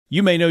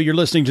You may know you're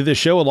listening to this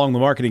show along the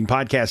Marketing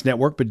Podcast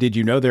Network, but did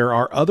you know there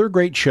are other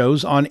great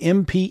shows on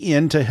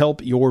MPN to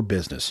help your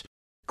business?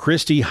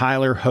 Christy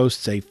Heiler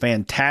hosts a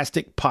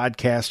fantastic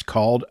podcast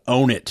called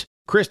Own It.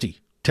 Christy,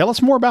 tell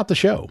us more about the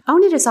show.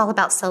 Own It is all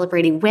about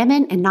celebrating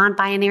women and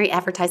non-binary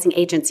advertising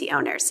agency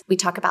owners. We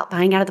talk about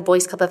buying out of the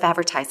Boys Club of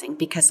Advertising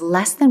because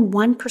less than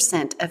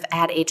 1% of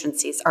ad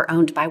agencies are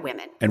owned by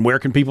women. And where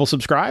can people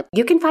subscribe?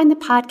 You can find the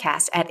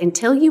podcast at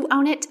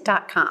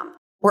untilyouownit.com.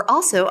 We're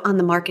also on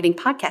the Marketing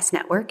Podcast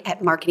Network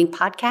at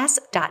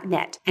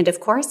marketingpodcast.net. And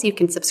of course, you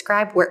can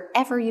subscribe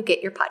wherever you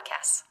get your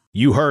podcasts.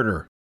 You heard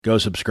her. Go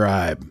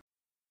subscribe.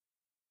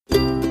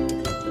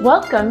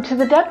 Welcome to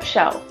The Deb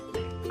Show.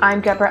 I'm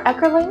Deborah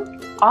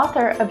Eckerling,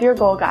 author of Your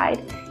Goal Guide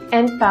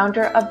and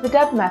founder of the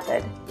Deb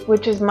Method,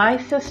 which is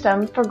my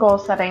system for goal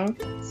setting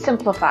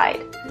simplified.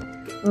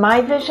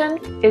 My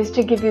vision is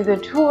to give you the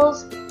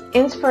tools,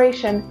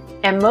 inspiration,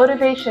 and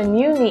motivation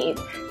you need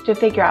to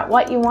figure out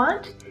what you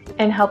want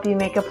and help you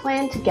make a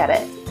plan to get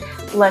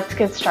it. Let's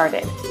get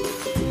started.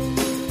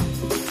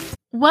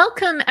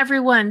 Welcome,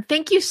 everyone.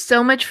 Thank you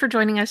so much for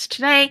joining us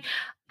today.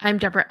 I'm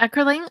Deborah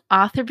Eckerling,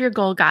 author of Your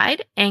Goal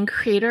Guide and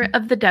creator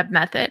of the Deb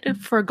Method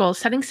for Goal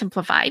Setting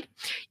Simplified.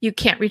 You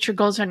can't reach your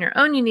goals on your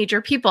own. You need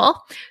your people.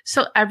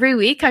 So every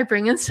week I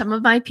bring in some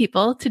of my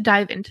people to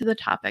dive into the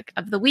topic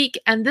of the week.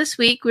 And this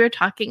week we're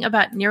talking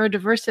about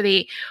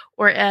neurodiversity,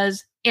 or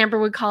as Amber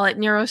would call it,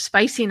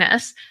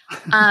 neurospiciness.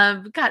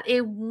 Got a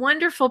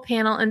wonderful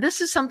panel. And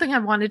this is something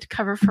I've wanted to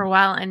cover for a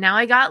while. And now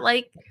I got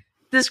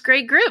this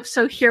great group.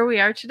 So here we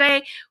are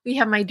today. We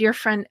have my dear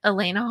friend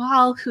Elaine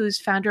Hawley, who's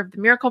founder of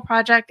the Miracle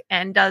Project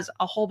and does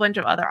a whole bunch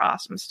of other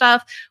awesome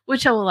stuff,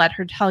 which I will let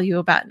her tell you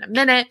about in a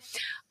minute.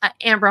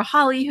 Amber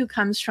Hawley, who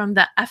comes from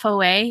the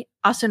FOA,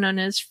 also known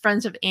as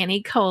Friends of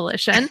Annie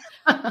Coalition,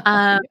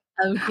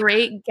 a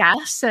great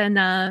guest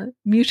and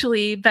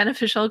mutually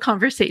beneficial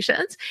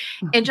conversations.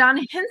 And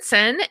John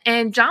Hinson,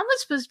 and John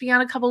was supposed to be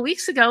on a couple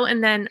weeks ago,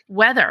 and then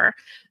weather.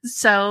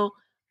 So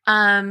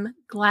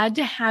glad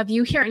to have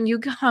you here, and you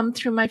come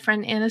through my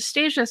friend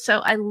Anastasia. So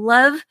I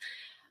love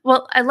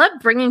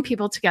bringing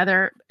people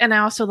together, and I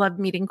also love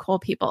meeting cool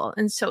people.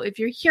 And so if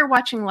you're here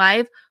watching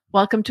live,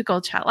 welcome to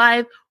Gold Chat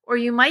Live, or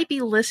you might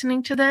be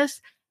listening to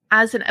this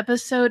as an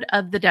episode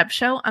of The Deb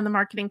Show on the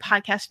Marketing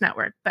Podcast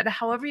Network. But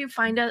however you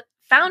found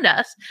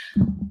us,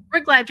 we're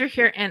glad you're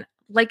here. And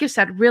like I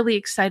said, really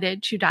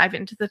excited to dive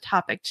into the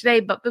topic today.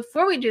 But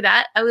before we do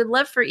that, I would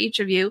love for each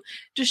of you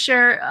to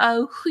share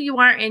who you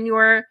are and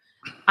your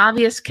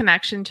obvious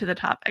connection to the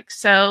topic.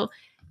 So,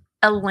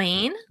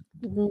 Elaine,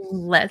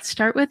 let's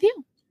start with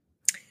you.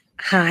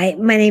 Hi,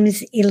 my name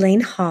is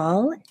Elaine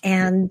Hall,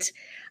 and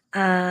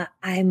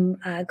I'm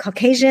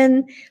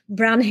Caucasian,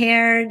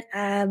 brown-haired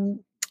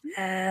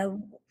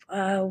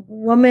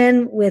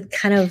woman with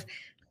kind of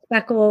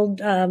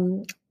speckled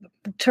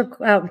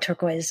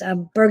turquoise,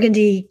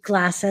 burgundy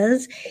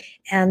glasses,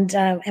 and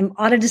am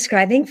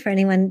auto-describing for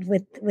anyone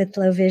with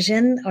low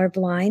vision or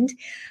blind.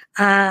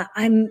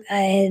 I'm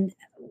a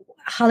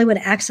Hollywood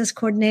Access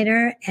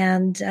Coordinator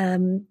and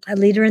a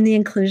leader in the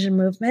inclusion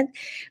movement.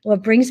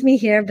 What brings me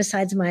here,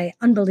 besides my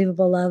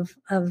unbelievable love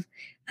of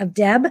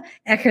Deb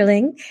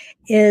Eckerling,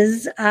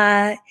 is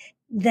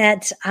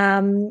that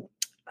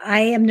I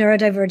am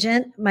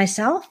neurodivergent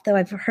myself, though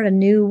I've heard a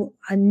new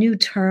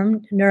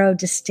term,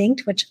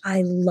 neurodistinct, which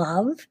I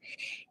love.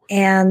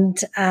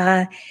 And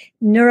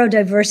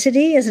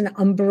neurodiversity is an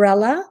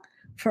umbrella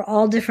for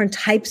all different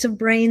types of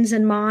brains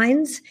and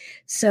minds.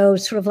 So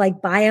sort of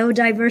like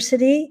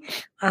biodiversity,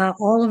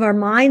 all of our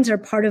minds are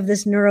part of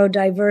this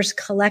neurodiverse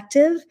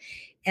collective.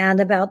 And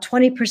about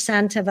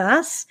 20% of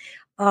us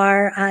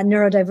are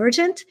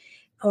neurodivergent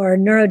or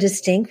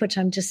neurodistinct, which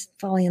I'm just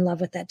falling in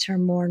love with that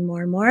term more and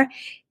more and more.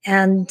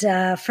 And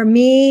for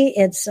me,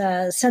 it's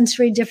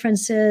sensory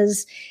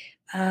differences,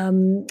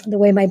 the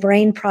way my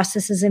brain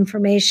processes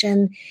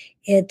information.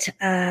 It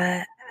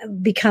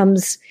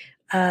becomes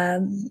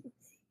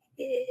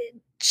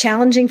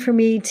challenging for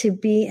me to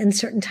be in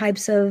certain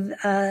types of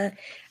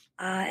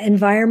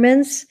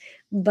environments,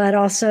 but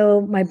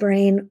also my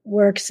brain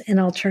works in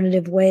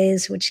alternative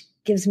ways, which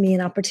gives me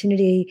an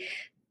opportunity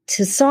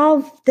to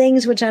solve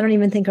things which I don't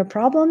even think are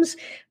problems,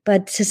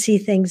 but to see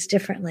things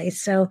differently.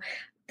 So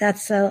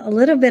that's a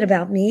little bit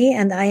about me.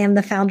 And I am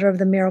the founder of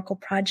the Miracle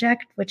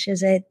Project, which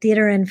is a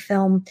theater and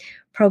film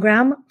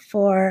program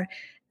for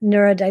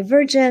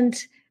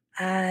neurodivergent,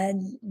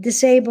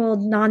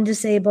 disabled,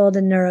 non-disabled,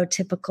 and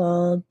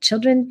neurotypical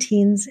children,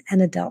 teens,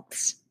 and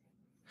adults.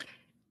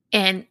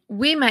 And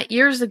we met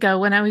years ago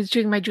when I was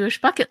doing my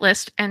Jewish bucket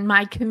list, and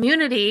my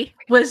community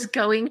was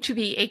going to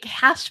be a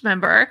cast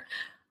member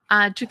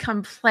to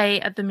come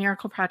play at the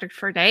Miracle Project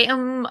for a day.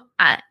 And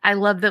I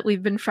love that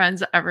we've been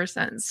friends ever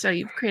since. So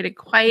you've created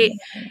quite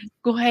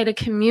a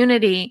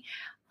community.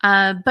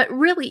 But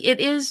really, it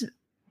is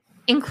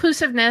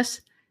inclusiveness,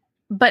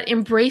 but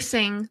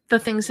embracing the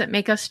things that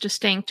make us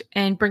distinct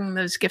and bringing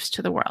those gifts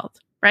to the world,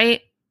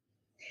 right?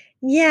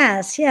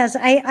 Yes.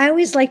 I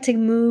always like to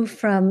move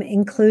from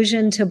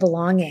inclusion to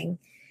belonging.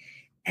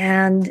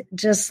 And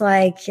just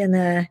like in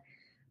the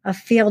a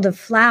field of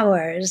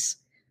flowers,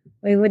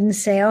 we wouldn't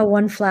say, oh,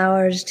 one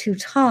flower is too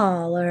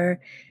tall or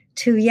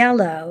too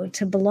yellow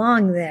to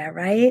belong there,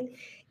 right?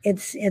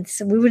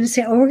 We wouldn't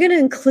say, oh, we're going to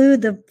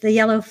include the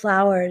yellow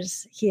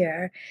flowers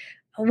here.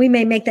 We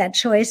may make that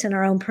choice in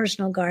our own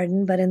personal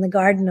garden, but in the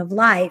garden of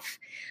life,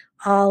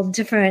 all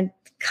different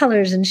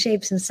colors and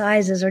shapes and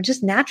sizes are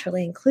just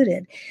naturally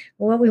included.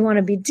 What we want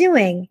to be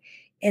doing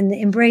in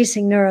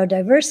embracing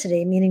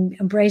neurodiversity, meaning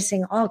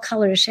embracing all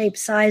colors,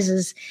 shapes,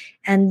 sizes,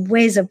 and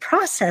ways of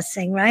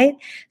processing, right?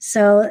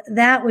 So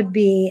that would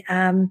be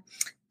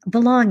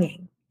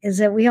belonging, is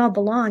that we all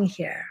belong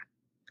here.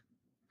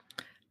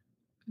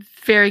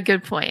 Very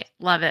good point.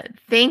 Love it.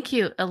 Thank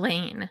you,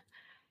 Elaine.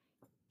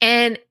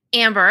 And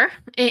Amber,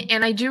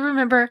 and I do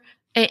remember,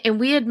 and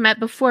we had met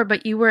before,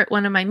 but you were at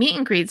one of my meet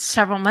and greets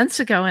several months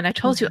ago, and I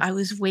told you I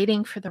was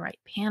waiting for the right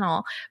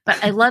panel.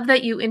 But I love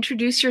that you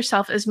introduce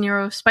yourself as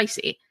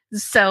Neurospicy.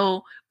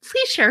 So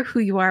please share who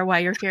you are, why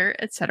you're here,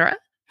 etc.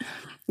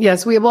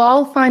 Yes, we will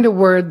all find a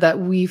word that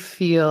we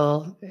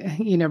feel,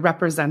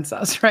 represents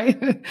us, right?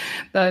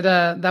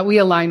 that we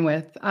align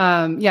with.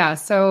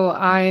 So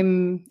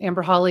I'm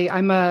Amber Hawley.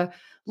 I'm a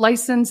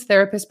licensed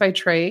therapist by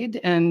trade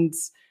and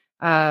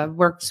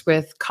works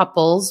with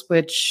couples,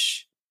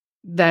 which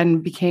then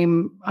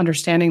became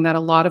understanding that a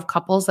lot of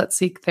couples that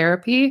seek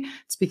therapy,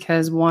 it's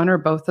because one or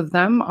both of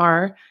them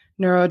are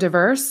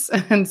neurodiverse.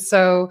 And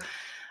so,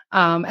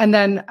 and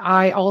then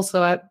I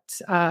also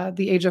at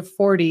the age of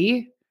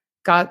 40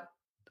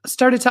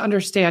 started to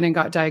understand and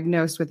got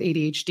diagnosed with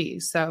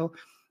ADHD. So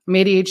I'm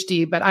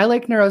ADHD, but I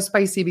like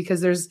Neurospicy because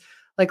there's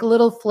like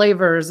little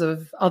flavors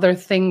of other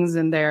things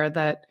in there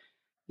that,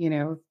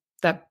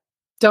 that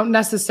don't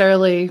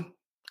necessarily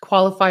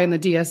qualify in the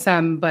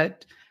DSM,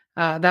 but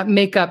that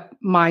make up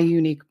my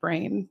unique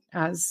brain,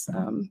 as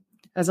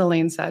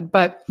Elaine said.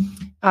 But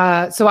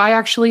so I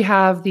actually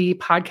have the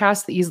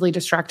podcast, The Easily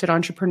Distracted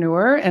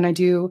Entrepreneur, and I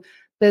do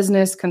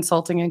business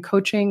consulting and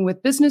coaching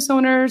with business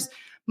owners,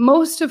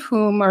 most of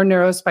whom are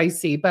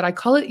neurospicy, but I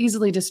call it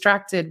easily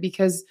distracted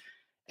because,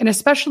 and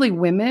especially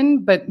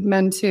women, but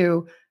men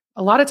too,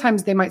 a lot of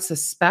times they might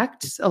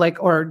suspect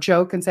or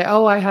joke and say,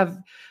 oh, I have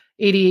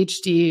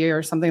ADHD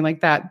or something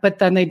like that. But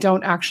then they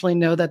don't actually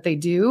know that they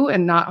do,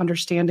 and not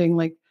understanding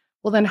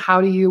well, then how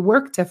do you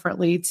work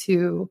differently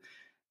to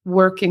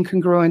work in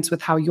congruence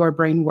with how your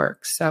brain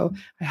works? So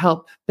I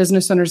help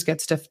business owners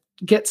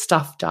get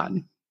stuff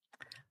done.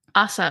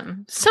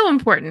 Awesome. So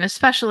important,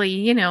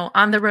 especially,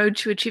 on the road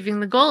to achieving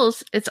the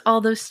goals. It's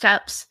all those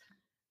steps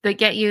that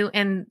get you.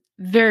 And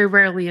very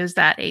rarely is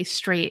that a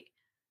straight-ish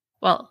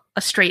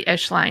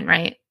line,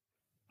 right?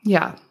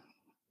 Yeah.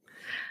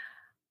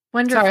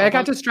 Wonderful. Sorry, I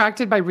got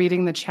distracted by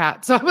reading the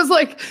chat. So I was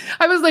like,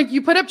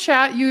 you put up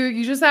chat.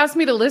 You just asked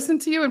me to listen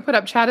to you and put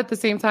up chat at the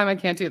same time. I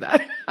can't do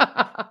that.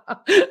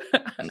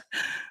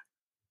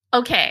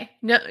 Okay.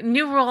 No,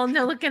 new rule.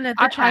 No looking at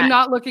the chat. I'm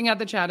not looking at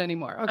the chat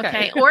anymore.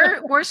 Okay.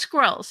 Or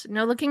squirrels.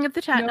 No looking at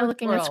the chat. No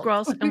looking at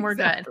squirrels, and we're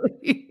good.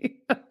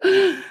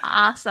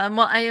 Awesome.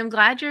 Well, I am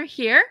glad you're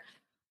here.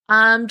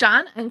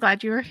 John, I'm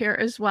glad you are here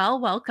as well.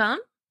 Welcome.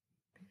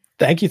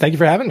 Thank you. Thank you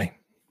for having me.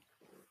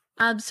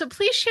 So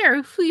please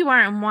share who you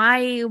are and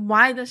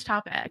why this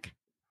topic.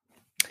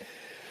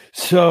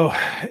 So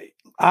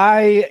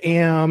I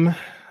am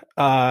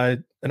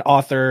an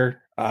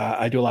author.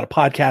 I do a lot of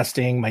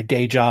podcasting. My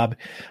day job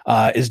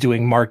is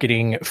doing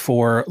marketing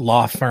for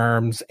law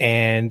firms.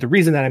 And the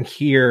reason that I'm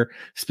here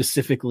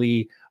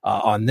specifically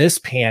on this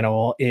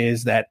panel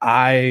is that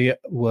I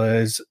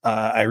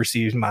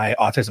received my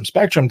autism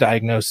spectrum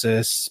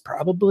diagnosis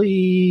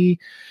probably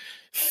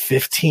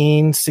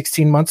 16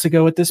 months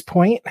ago at this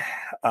point.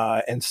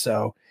 And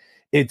so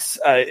it's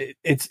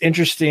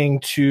interesting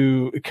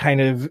to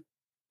kind of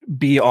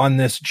be on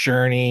this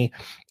journey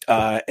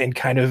and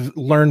kind of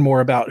learn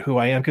more about who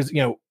I am. Because,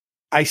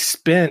 I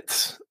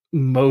spent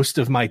most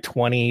of my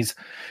 20s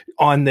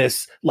on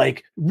this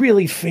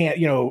really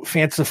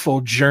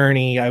fanciful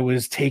journey. I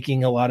was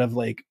taking a lot of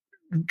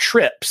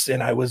trips,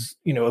 and I was,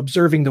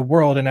 observing the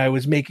world, and I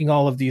was making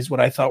all of these, what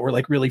I thought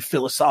were really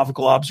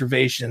philosophical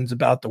observations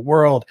about the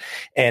world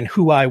and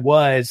who I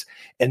was.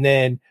 And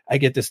then I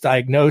get this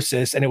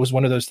diagnosis, and it was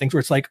one of those things where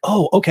it's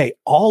oh, okay,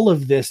 all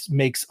of this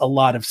makes a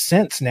lot of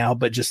sense now,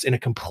 but just in a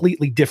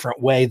completely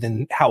different way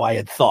than how I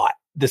had thought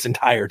this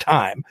entire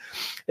time.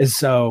 And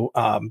so,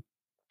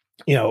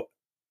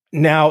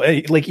 now,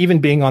 even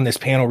being on this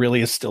panel really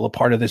is still a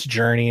part of this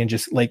journey, and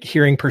just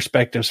hearing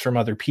perspectives from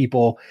other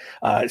people,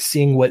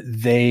 seeing what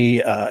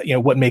they,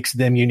 what makes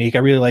them unique. I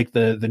really like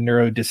the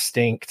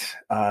neurodistinct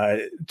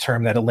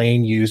term that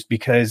Elaine used,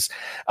 because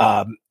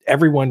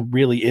everyone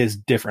really is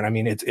different. I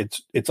mean,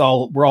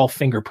 we're all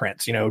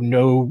fingerprints.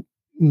 No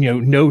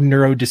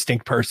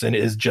neurodistinct person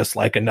is just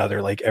like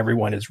another.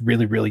 Everyone is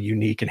really, really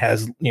unique and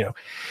has,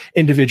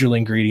 individual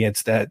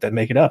ingredients that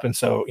make it up. And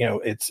so,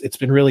 it's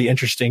been really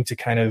interesting to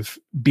kind of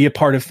be a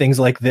part of things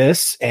like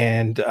this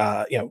and,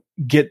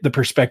 get the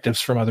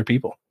perspectives from other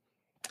people.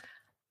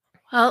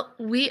 Well,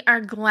 we are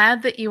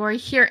glad that you are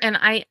here.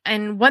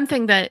 And one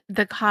thing that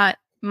caught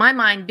my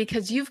mind,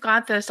 because you've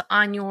got this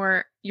on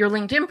your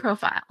LinkedIn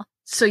profile.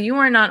 So you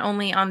are not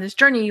only on this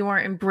journey, you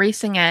are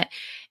embracing it.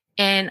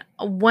 And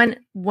one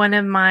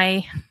of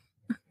my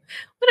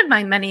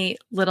many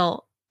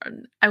little,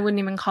 I wouldn't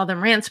even call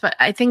them rants, but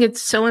I think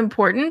it's so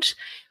important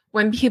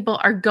when people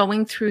are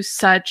going through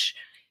such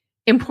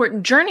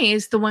important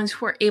journeys, the ones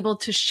who are able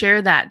to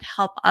share that,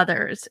 help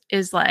others,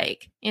 is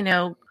like,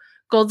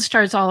 gold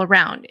stars all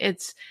around.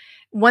 It's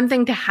one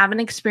thing to have an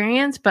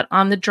experience, but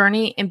on the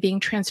journey and being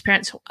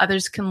transparent so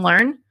others can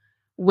learn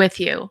with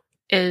you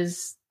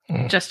is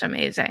just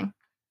amazing.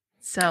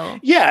 So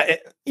yeah,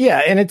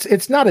 and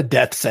it's not a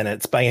death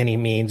sentence by any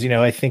means.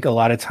 I think a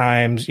lot of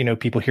times,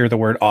 people hear the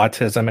word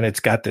autism and it's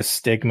got this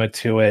stigma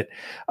to it,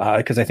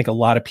 because I think a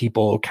lot of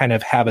people kind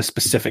of have a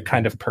specific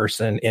kind of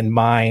person in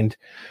mind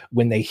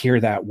when they hear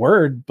that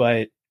word.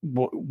 But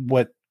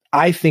what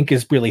I think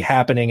is really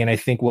happening, and I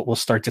think what we'll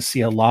start to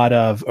see a lot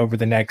of over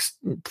the next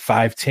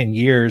 5-10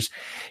 years,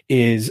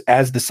 is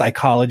as the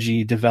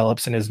psychology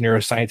develops and as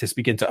neuroscientists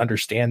begin to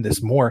understand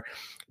this more,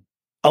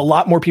 a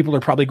lot more people are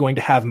probably going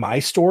to have my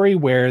story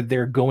where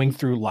they're going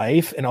through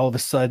life and all of a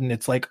sudden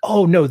it's like,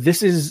 oh no,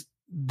 this is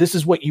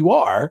what you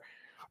are,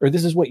 or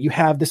this is what you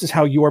have. This is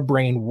how your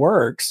brain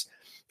works.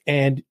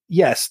 And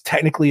yes,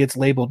 technically it's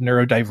labeled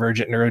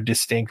neurodivergent,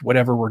 neurodistinct,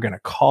 whatever we're going to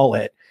call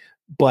it,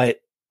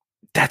 but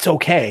that's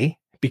okay,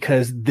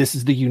 because this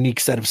is the unique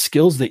set of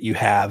skills that you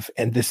have.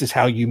 And this is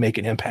how you make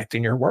an impact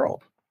in your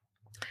world.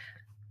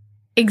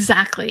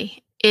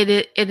 Exactly.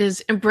 It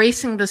is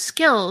embracing the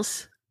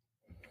skills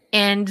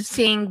and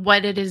seeing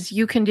what it is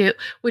you can do,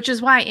 which is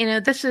why,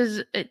 this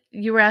is,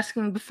 you were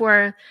asking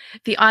before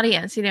the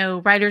audience,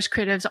 writers,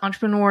 creatives,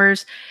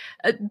 entrepreneurs,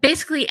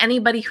 basically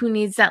anybody who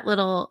needs that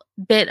little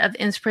bit of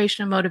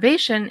inspiration and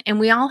motivation.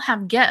 And we all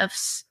have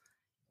gifts,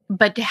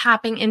 but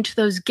tapping into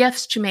those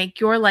gifts to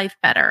make your life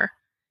better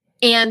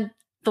and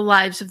the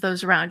lives of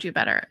those around you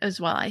better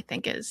as well, I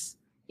think is,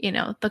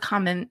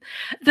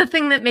 the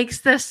thing that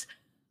makes this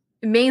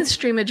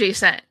mainstream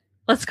adjacent,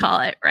 let's call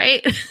it,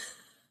 right?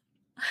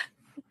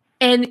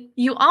 And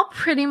you all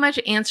pretty much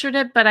answered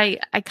it, but I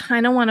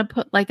kind of want to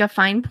put like a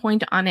fine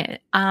point on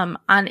it.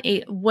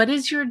 What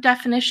is your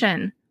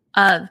definition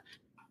of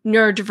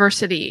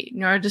neurodiversity,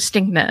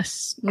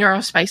 neurodistinctness,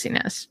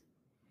 neurospiciness?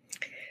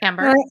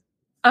 Amber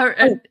or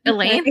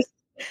Elaine?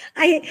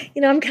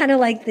 I'm kind of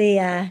like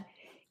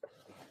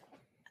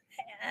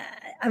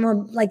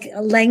like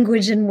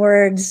language and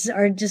words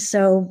are just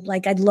so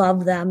like, I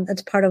love them.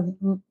 That's part of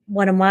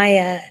one of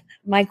my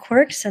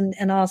quirks,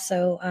 and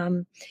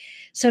also,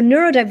 so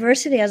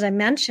neurodiversity, as I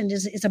mentioned,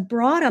 is a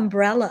broad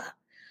umbrella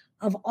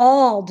of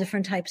all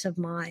different types of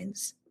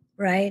minds,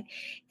 right?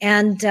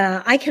 And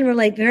I can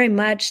relate very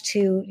much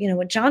to,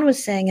 what John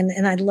was saying,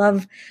 and I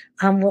love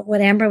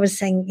what Amber was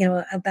saying,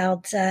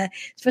 about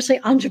especially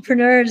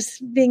entrepreneurs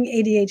being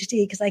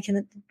ADHD, because I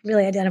can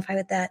really identify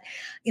with that.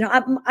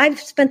 I've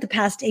spent the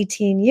past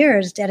 18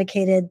 years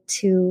dedicated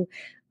to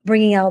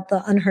bringing out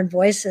the unheard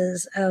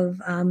voices of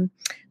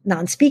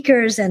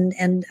non-speakers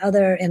and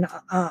other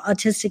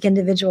autistic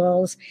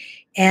individuals,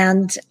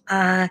 and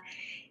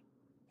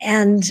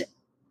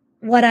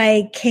what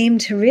I came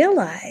to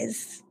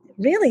realize,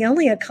 really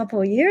only a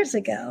couple of years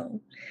ago,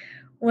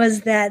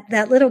 was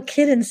that little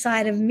kid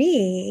inside of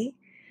me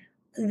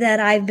that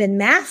I've been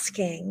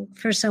masking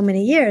for so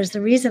many years.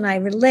 The reason I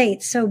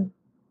relate so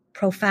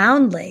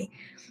profoundly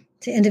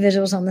to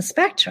individuals on the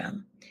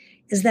spectrum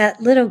is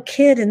that little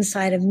kid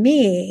inside of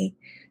me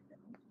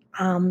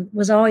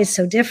was always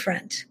so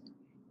different.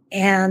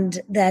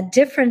 And that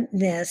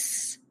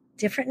differentness,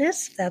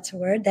 if that's a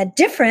word, that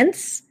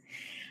difference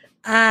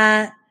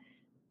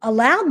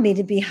allowed me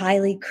to be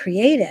highly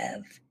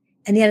creative.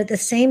 And yet at the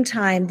same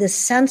time, this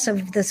sense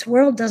of this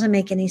world doesn't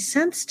make any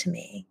sense to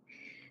me.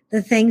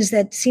 The things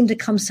that seem to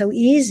come so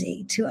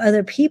easy to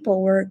other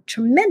people were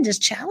tremendous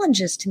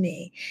challenges to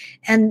me.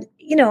 And,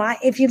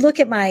 if you look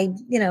at my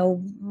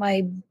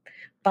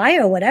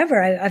bio,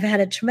 whatever, I've had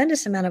a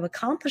tremendous amount of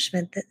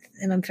accomplishment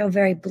and I feel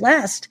very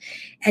blessed.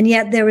 And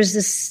yet there was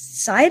this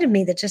side of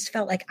me that just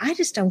felt like, I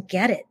just don't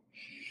get it.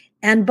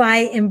 And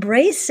by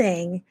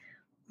embracing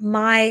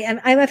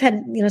and I've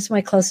had, some of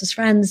my closest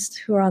friends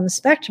who are on the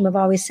spectrum have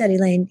always said,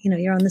 Elaine,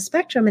 you're on the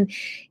spectrum. And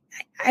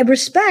I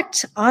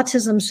respect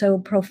autism so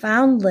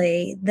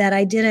profoundly that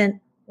I didn't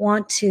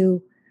want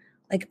to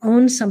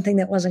own something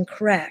that wasn't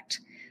correct.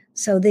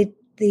 So the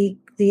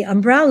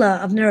umbrella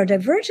of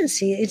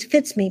neurodivergency, it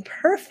fits me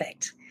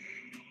perfect.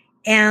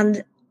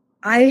 And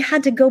I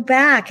had to go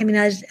back. I mean,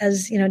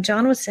 as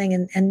John was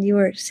saying, and you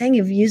were saying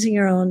of using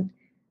your own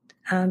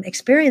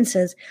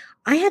experiences,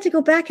 I had to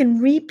go back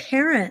and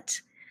reparent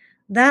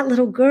that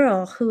little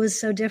girl who was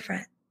so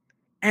different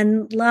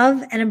and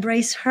love and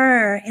embrace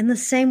her in the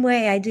same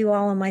way I do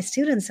all of my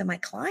students and my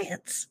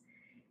clients,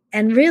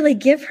 and really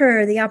give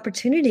her the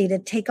opportunity to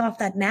take off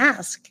that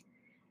mask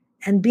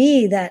and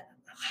be that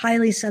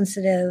highly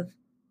sensitive,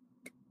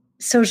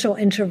 social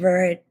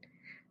introvert,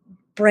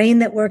 brain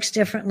that works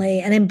differently,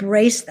 and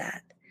embrace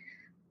that.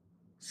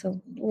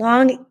 So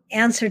long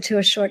answer to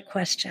a short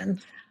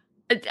question.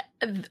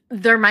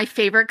 They're my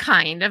favorite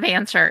kind of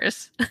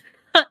answers.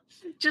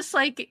 Just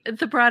like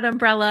the broad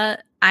umbrella,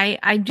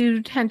 I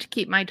do tend to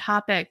keep my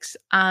topics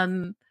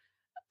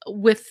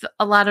with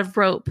a lot of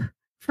rope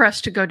for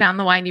us to go down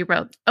the windy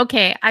road.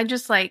 Okay, I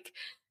just like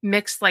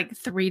mixed like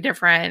 3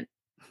 different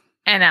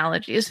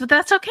analogies, but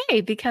that's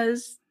okay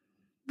because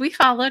we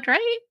followed,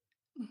 right?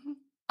 Mm-hmm.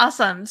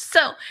 Awesome.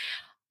 So,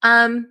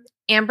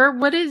 Amber,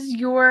 what is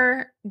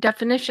your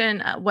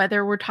definition,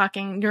 whether we're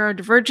talking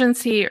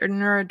neurodivergency or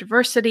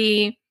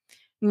neurodiversity,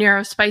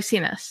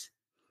 neurospiciness?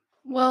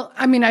 Well,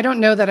 I mean, I don't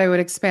know that I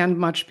would expand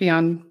much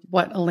beyond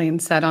what Elaine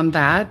said on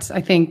that. I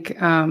think,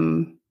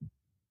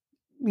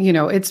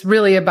 it's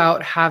really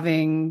about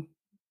having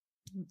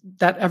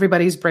that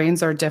everybody's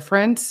brains are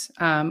different.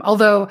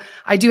 Although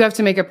I do have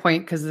to make a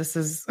point, because this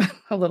is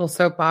a little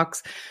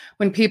soapbox.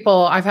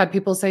 I've had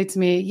people say to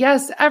me,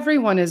 yes,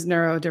 everyone is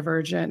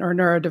neurodivergent or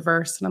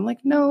neurodiverse. And I'm like,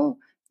 no,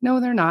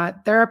 they're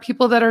not. There are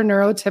people that are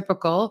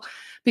neurotypical,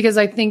 because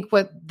I think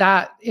what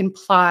that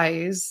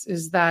implies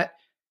is that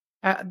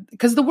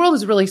because the world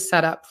is really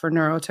set up for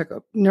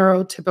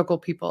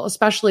neurotypical people,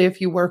 especially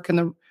if you work in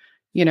the,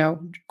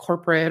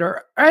 corporate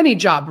or any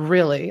job,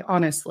 really,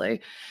 honestly.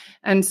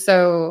 And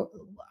so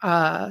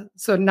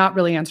not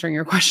really answering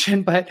your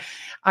question, but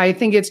I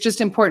think it's just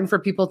important for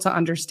people to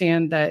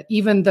understand that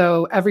even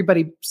though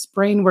everybody's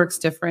brain works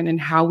different in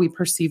how we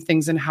perceive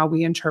things and how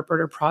we interpret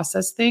or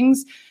process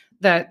things,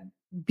 that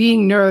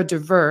being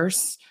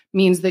neurodiverse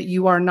means that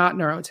you are not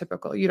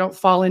neurotypical. You don't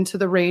fall into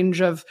the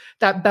range of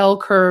that bell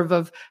curve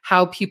of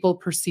how people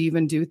perceive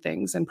and do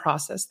things and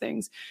process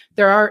things.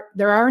 There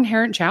are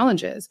inherent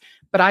challenges,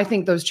 but I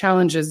think those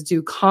challenges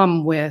do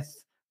come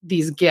with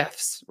these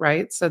gifts,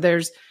 right? So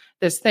there's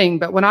this thing.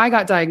 But when I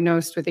got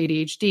diagnosed with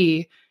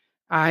ADHD,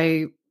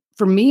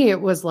 for me,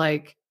 it was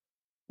like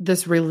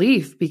this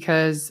relief,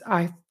 because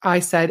I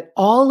said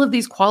all of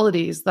these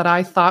qualities that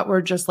I thought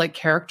were just like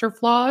character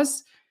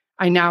flaws,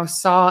 I now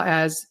saw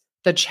as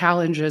the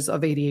challenges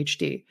of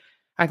ADHD.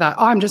 I thought,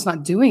 I'm just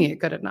not doing it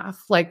good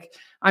enough. Like,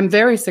 I'm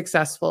very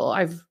successful.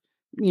 I've,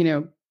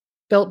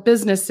 built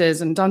businesses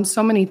and done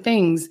so many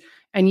things.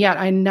 And yet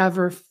I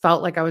never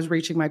felt like I was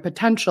reaching my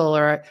potential,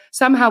 or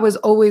somehow was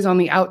always on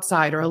the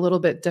outside or a little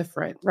bit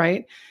different.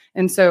 Right.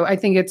 And so I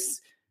think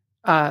it's,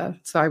 so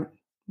I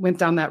went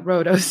down that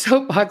road of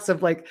soapbox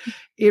of like,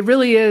 it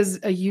really is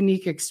a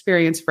unique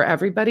experience for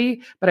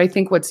everybody. But I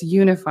think what's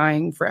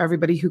unifying for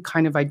everybody who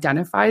kind of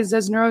identifies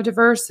as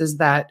neurodiverse is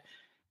that,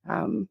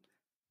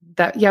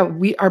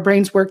 our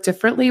brains work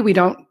differently. We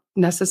don't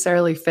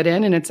necessarily fit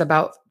in. And it's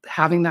about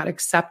having that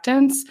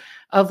acceptance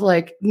of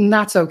like,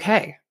 that's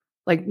okay.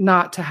 Like,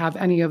 not to have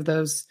any of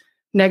those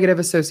negative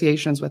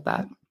associations with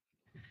that.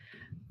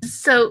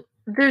 So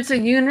there's a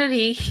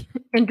unity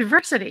in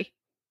diversity,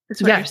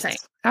 is what you're saying.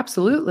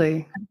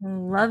 Absolutely. I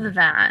love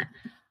that.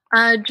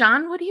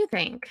 John, what do you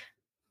think?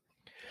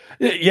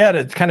 Yeah,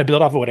 to kind of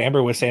build off of what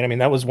Amber was saying, I mean,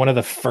 that was one of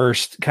the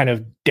first kind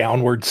of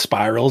downward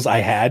spirals I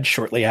had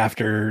shortly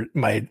after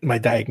my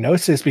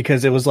diagnosis,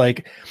 because it was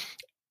like,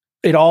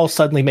 it all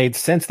suddenly made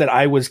sense that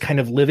I was kind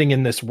of living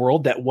in this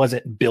world that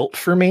wasn't built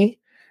for me.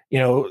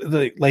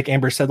 Like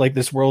Amber said, like,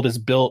 this world is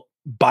built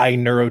by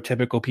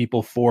neurotypical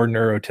people for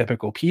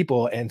neurotypical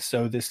people. And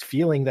so this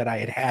feeling that I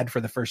had for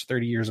the first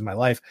 30 years of my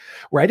life,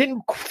 where I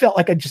felt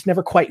like I just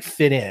never quite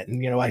fit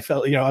in. I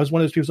felt, I was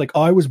one of those people like,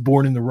 oh, I was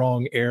born in the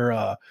wrong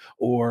era,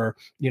 or,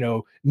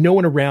 no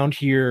one around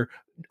here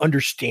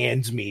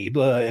understands me,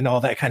 blah, and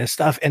all that kind of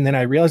stuff. And then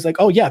I realized, like,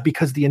 oh yeah,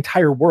 because the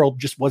entire world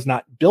just was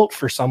not built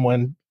for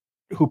someone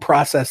who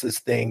processes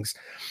things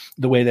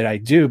the way that I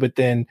do. But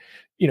then,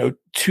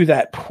 to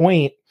that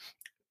point,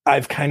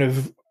 I've kind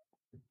of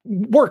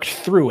worked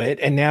through it,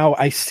 and now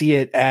I see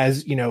it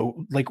as,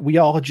 like, we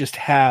all just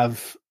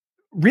have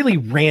really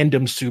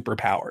random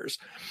superpowers.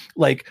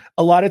 Like,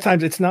 a lot of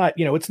times it's not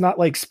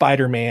like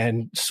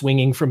Spider-Man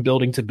swinging from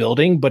building to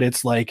building, but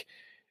it's like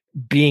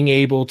being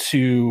able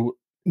to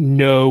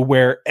know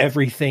where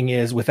everything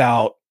is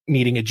without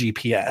needing a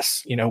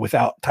GPS,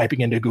 without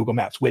typing into Google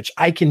Maps, which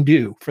I can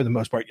do for the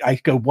most part. I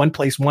go one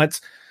place once,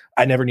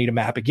 I never need a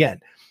map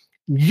again.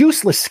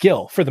 Useless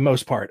skill for the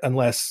most part,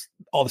 unless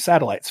all the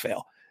satellites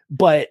fail.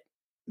 But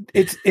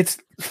it's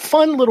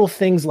fun little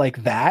things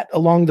like that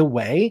along the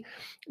way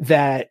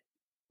that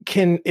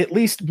can at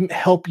least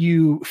help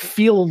you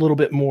feel a little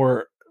bit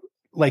more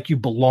like you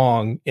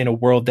belong in a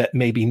world that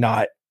maybe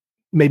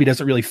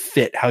doesn't really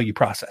fit how you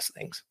process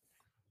things.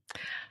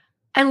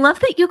 I love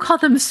that you call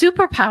them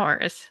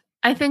superpowers.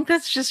 I think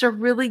that's just a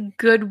really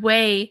good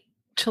way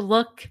to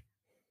look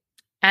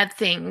at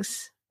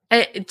things,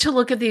 to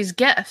look at these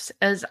gifts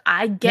as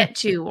I get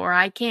to, or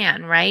I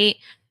can, right?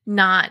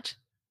 Not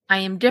I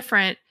am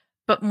different,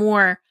 but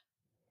more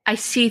I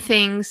see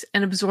things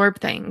and absorb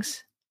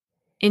things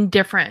in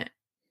different,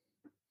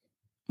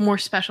 more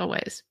special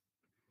ways.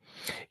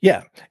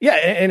 Yeah. Yeah.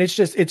 And it's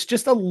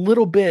just a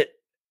little bit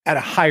at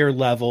a higher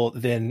level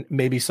than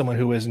maybe someone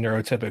who is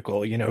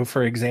neurotypical.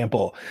 For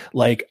example,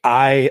 like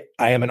I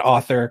am an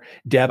author.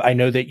 Deb, I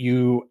know that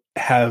you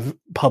have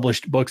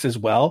published books as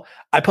well.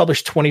 I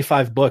published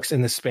 25 books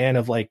in the span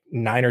of like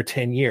 9 or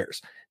 10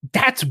 years.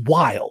 That's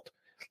wild.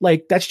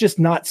 Like, that's just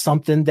not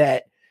something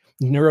that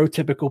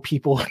neurotypical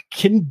people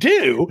can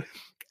do.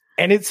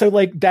 And it's so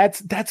like,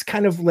 that's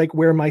kind of like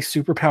where my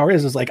superpower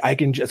is like, I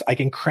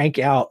can crank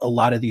out a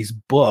lot of these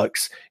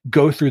books,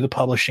 go through the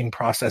publishing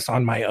process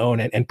on my own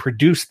and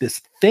produce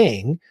this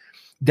thing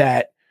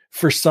that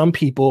for some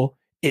people,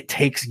 it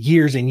takes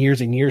years and years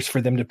and years for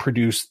them to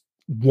produce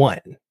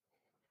one.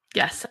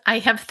 Yes, I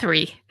have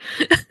 3.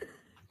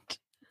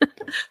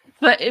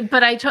 but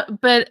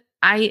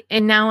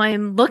now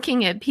I'm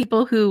looking at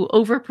people who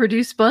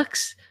overproduce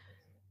books,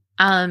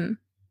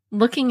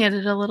 looking at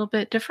it a little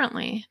bit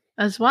differently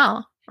as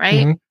well,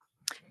 right?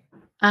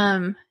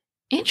 Mm-hmm.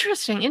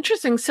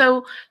 Interesting.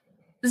 So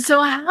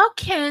how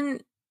can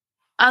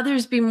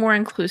others be more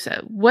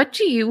inclusive? What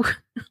do you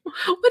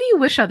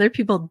wish other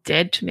people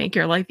did to make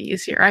your life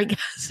easier, I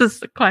guess is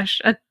the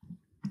question.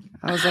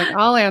 I was like,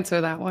 I'll answer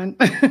that one.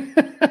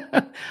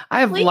 I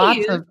have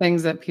lots of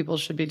things that people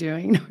should be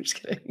doing. No, I'm just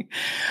kidding.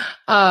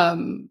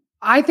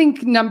 I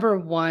think the number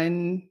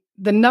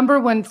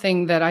one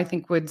thing that I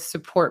think would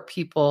support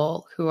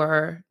people who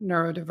are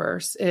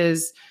neurodiverse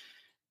is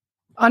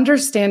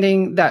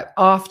understanding that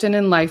often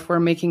in life we're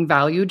making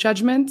value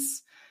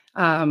judgments.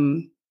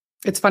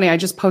 It's funny, I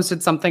just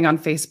posted something on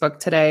Facebook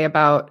today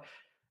about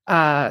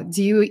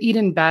do you eat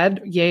in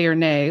bed, yay or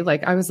nay?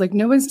 Like, I was like,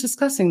 no one's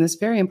discussing this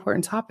very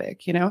important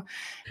topic,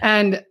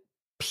 and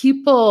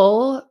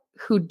people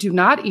who do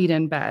not eat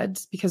in bed,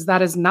 because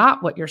that is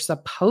not what you're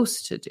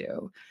supposed to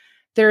do.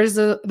 There's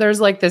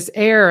like this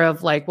air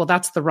of like, well,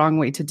 that's the wrong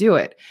way to do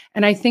it.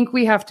 And I think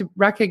we have to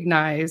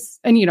recognize,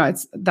 and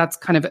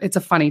it's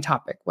a funny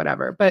topic,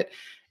 whatever, but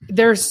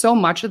there's so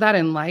much of that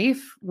in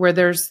life where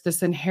there's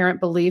this inherent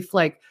belief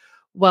like,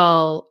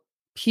 well,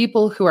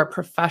 people who are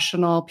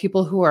professional,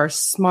 people who are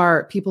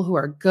smart, people who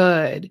are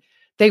good,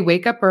 they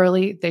wake up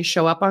early, they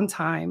show up on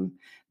time,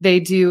 they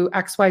do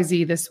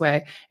XYZ this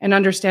way, and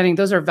understanding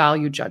those are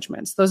value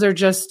judgments. Those are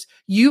just,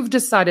 you've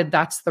decided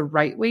that's the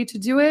right way to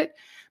do it,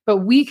 but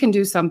we can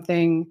do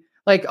something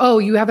like, oh,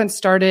 you haven't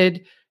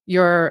started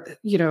your,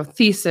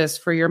 thesis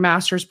for your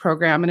master's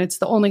program, and it's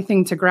the only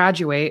thing to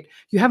graduate.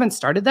 You haven't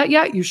started that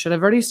yet. You should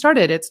have already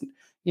started. It's,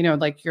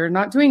 like you're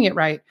not doing it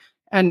right.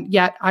 And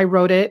yet I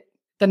wrote it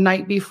the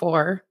night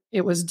before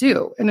it was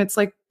due. And it's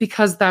like,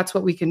 because that's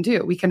what we can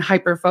do. We can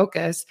hyper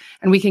focus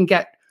and we can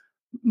get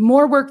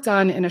more work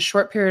done in a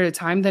short period of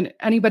time than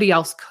anybody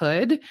else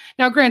could.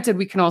 Now, granted,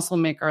 we can also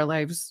make our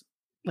lives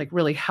like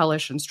really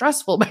hellish and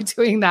stressful by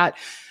doing that.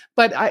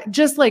 But I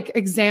just like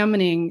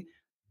examining,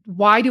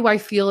 why do I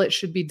feel it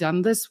should be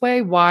done this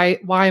way? Why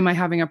am I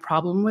having a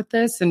problem with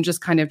this? And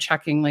just kind of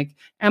checking, like,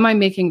 am I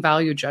making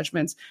value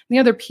judgments? And the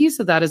other piece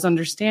of that is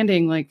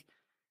understanding, like,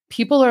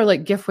 people are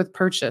like gift with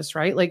purchase,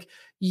 right? Like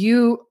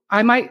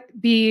I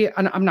might be,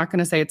 I'm not going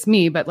to say it's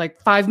me, but like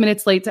 5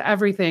 minutes late to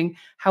everything.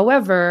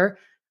 However,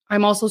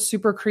 I'm also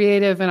super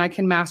creative and I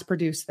can mass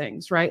produce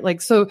things, right?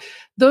 Like, so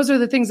those are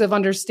the things of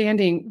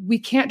understanding. We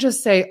can't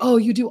just say, oh,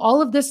 you do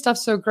all of this stuff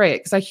so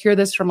great. Because I hear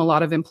this from a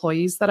lot of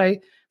employees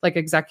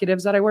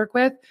executives that I work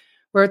with,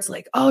 where it's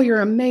like, oh,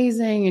 you're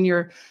amazing and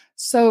you're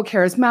so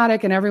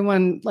charismatic and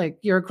everyone, like,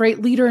 you're a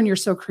great leader and you're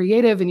so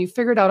creative and you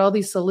figured out all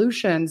these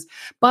solutions,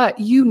 but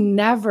you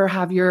never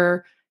have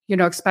your,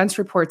 expense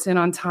reports in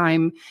on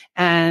time.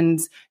 And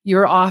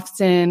you're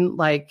often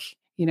like,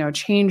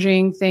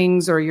 changing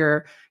things, or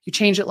you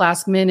change it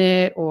last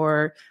minute,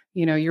 or,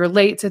 you're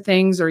late to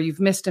things, or you've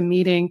missed a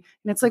meeting.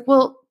 And it's like,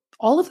 well,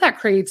 all of that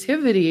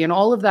creativity and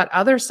all of that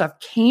other stuff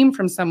came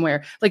from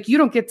somewhere. Like, you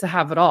don't get to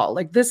have it all.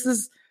 Like, this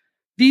is,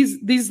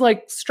 these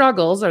like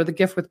struggles are the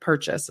gift with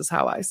purchase, is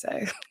how I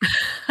say.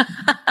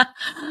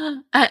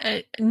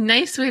 A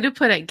nice way to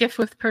put it, gift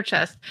with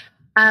purchase.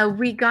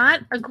 We got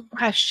a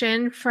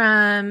question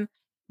from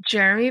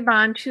Jeremy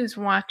Bond, who's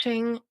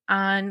watching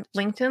on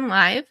LinkedIn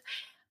Live.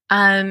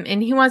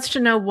 And he wants to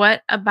know,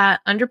 what about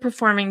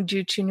underperforming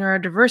due to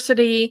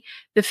neurodiversity,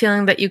 the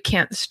feeling that you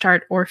can't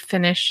start or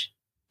finish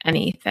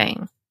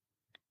anything?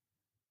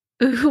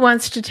 Who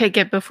wants to take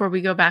it before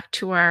we go back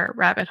to our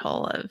rabbit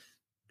hole of?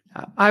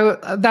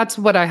 That's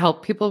what I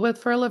help people with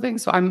for a living.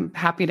 So I'm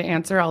happy to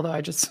answer, although I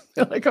just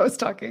feel like I was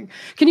talking.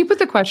 Can you put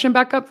the question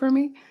back up for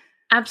me?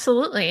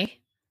 Absolutely.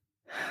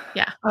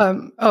 Yeah.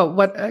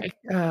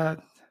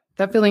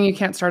 That feeling you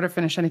can't start or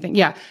finish anything.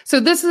 Yeah. So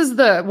this is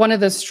one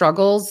of the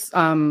struggles.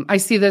 I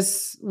see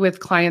this with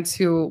clients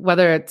who,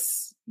 whether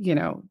it's,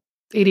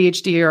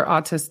 ADHD or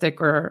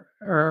autistic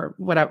or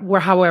whatever,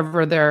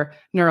 however their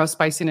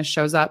neurospiciness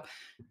shows up,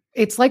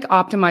 it's like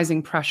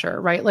optimizing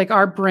pressure, right? Like,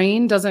 our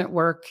brain doesn't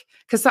work,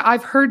 because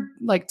I've heard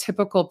like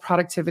typical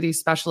productivity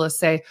specialists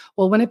say,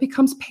 well, when it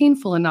becomes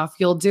painful enough,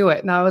 you'll do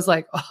it. And I was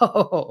like,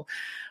 oh,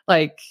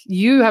 like,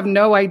 you have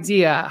no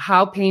idea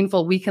how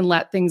painful we can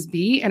let things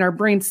be. And our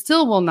brain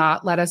still will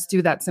not let us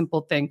do that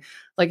simple thing.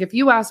 Like, if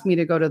you ask me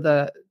to go to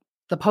the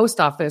post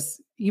office,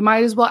 you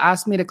might as well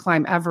ask me to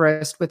climb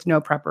Everest with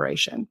no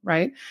preparation,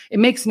 right? It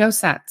makes no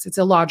sense. It's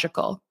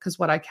illogical, because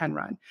what I can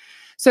run.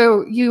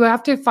 So you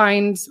have to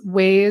find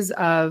ways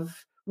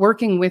of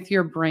working with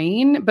your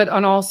brain, but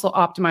on also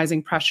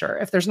optimizing pressure.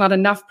 If there's not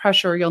enough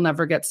pressure, you'll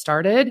never get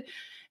started.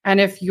 And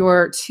if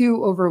you're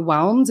too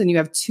overwhelmed and you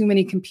have too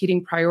many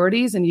competing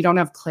priorities and you don't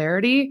have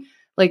clarity,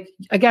 like,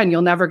 again,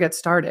 you'll never get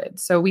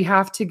started. So we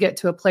have to get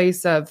to a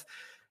place of,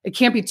 it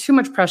can't be too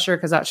much pressure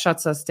because that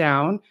shuts us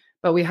down,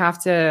 but we have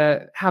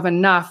to have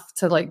enough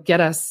to like get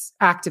us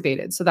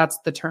activated. So that's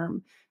the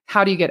term.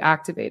 How do you get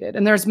activated?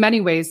 And there's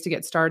many ways to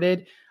get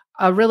started.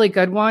 A really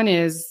good one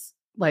is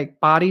like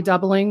body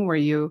doubling, where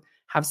you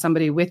have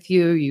somebody with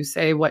you, you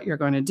say what you're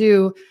going to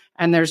do,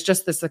 and there's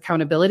just this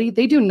accountability.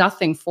 They do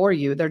nothing for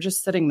you. They're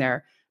just sitting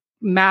there.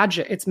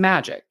 Magic. It's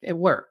magic. It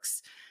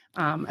works.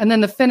 And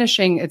then the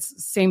finishing, it's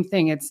the same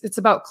thing. It's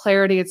about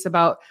clarity. It's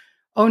about,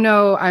 oh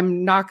no,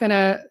 I'm not going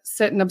to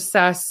sit and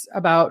obsess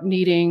about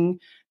needing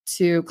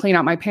to clean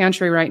out my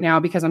pantry right now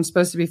because I'm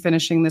supposed to be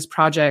finishing this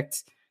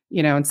project,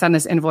 and send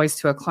this invoice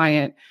to a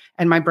client,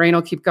 and my brain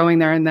will keep going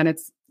there. And then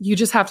you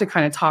just have to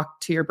kind of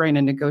talk to your brain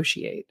and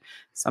negotiate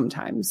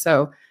sometimes.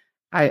 So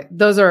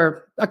those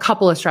are a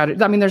couple of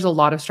strategies. I mean, there's a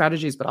lot of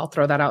strategies, but I'll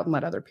throw that out and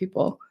let other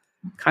people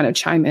kind of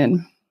chime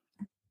in.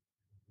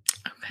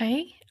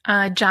 Okay.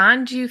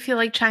 John, do you feel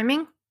like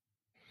chiming?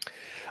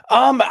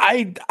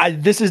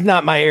 This is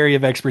not my area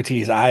of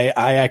expertise. I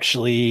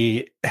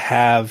actually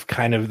have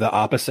kind of the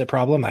opposite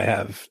problem. I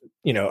have,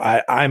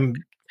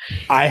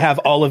 I have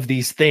all of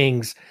these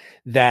things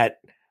that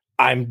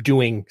I'm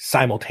doing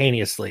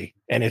simultaneously.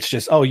 And it's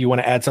just, oh, you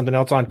want to add something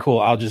else on? Cool.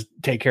 I'll just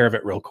take care of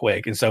it real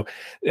quick. And so,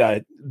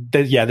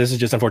 this is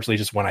just unfortunately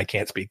just one I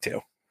can't speak to.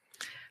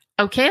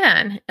 Okay,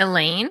 then.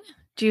 Elaine,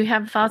 do you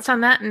have thoughts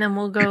on that? And then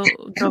we'll go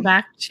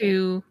back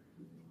to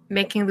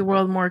making the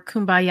world more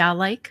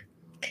kumbaya-like.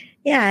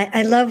 Yeah,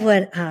 I love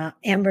what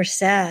Amber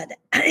said.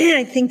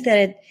 I think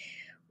that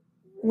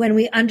when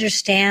we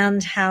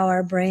understand how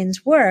our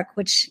brains work,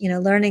 which,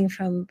 learning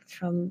from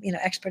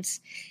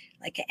experts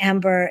like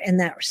Amber in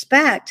that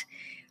respect,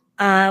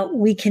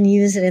 we can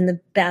use it in the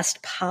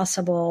best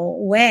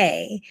possible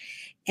way.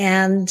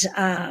 And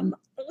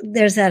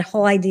there's that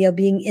whole idea of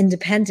being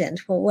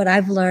independent. Well, what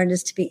I've learned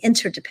is to be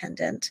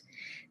interdependent,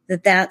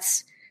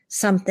 that's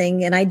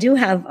something. And I do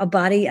have a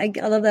body. I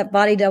love that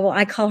body double.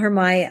 I call her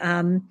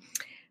my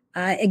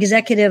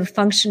executive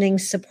functioning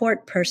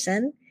support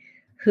person,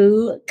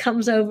 who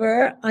comes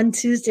over on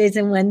Tuesdays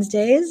and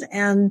Wednesdays,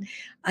 and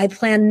I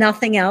plan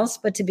nothing else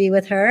but to be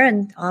with her.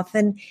 And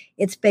often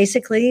it's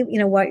basically,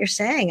 what you're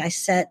saying. I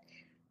set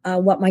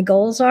what my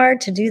goals are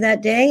to do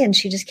that day, and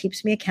she just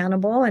keeps me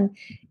accountable. And,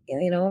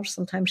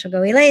 sometimes she'll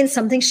go, Elaine,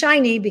 something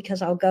shiny,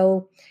 because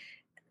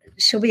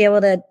she'll be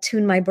able to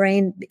tune my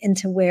brain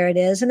into where it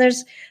is. And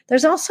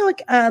there's also,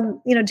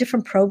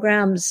 different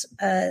programs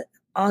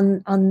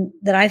on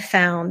that I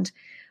found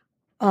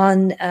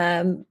on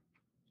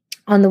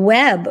the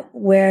web,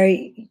 where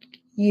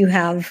you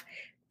have,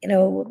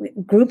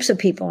 groups of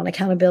people and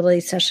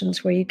accountability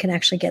sessions where you can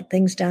actually get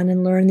things done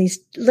and learn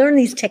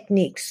these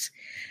techniques.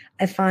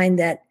 I find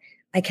that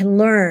I can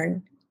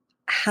learn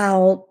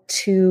how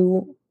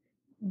to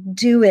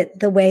do it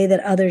the way that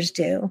others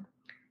do.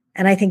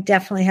 And I think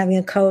definitely having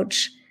a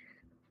coach,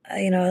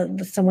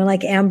 someone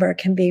like Amber,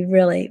 can be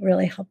really,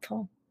 really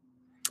helpful.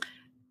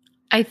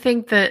 I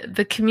think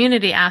the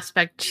community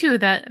aspect too,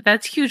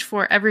 that's huge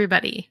for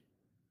everybody.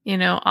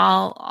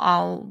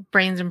 All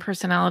brains and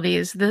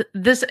personalities.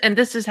 This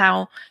is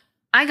how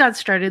I got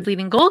started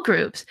leading goal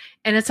groups,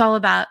 and it's all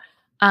about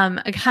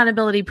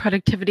accountability,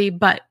 productivity.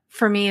 But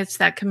for me, it's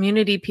that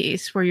community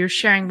piece where you're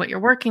sharing what you're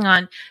working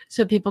on,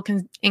 so people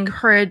can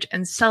encourage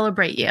and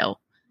celebrate you.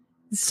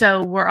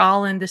 So we're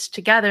all in this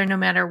together, no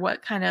matter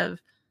what kind of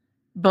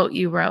boat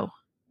you row.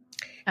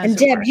 And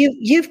Deb,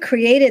 you've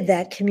created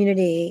that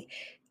community.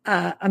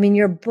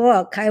 Your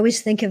book, I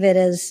always think of it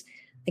as,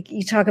 like,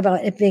 you talk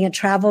about it being a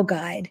travel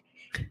guide,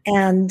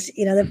 and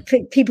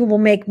people will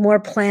make more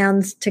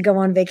plans to go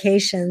on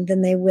vacation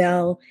than they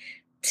will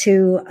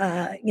to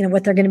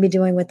what they're going to be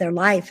doing with their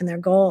life and their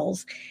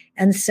goals.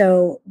 And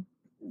so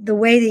the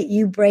way that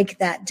you break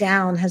that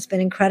down has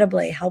been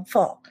incredibly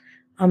helpful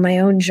on my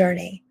own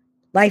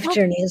life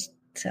journeys.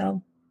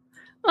 So,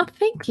 well,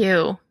 thank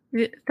you.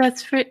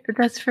 That's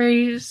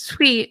very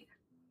sweet,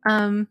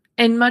 and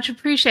much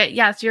appreciated.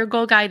 Yes, your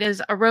goal guide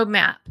is a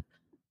roadmap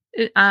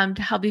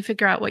to help you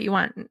figure out what you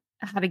want,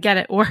 how to get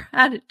it, or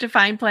how to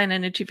define, plan,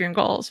 and achieve your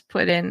goals.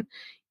 Put in,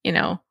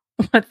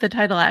 what the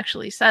title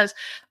actually says.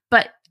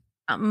 But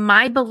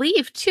my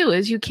belief too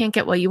is you can't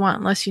get what you want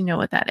unless you know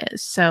what that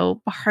is.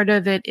 So part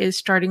of it is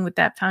starting with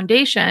that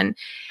foundation,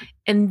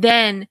 and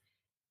then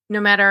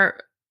no matter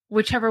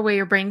whichever way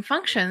your brain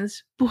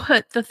functions,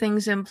 put the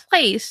things in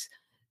place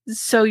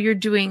so you're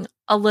doing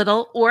a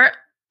little, or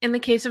in the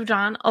case of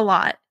John, a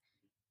lot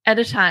at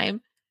a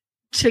time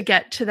to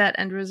get to that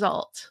end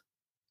result.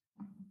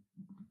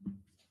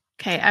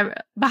 Okay,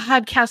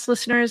 podcast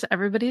listeners,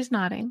 everybody's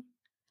nodding.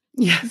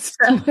 Yes.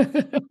 So.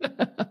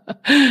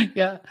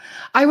 Yeah.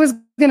 I was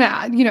going to,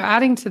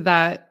 adding to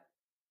that,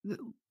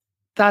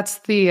 that's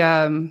the,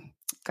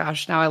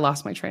 gosh, now I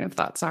lost my train of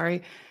thought.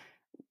 Sorry.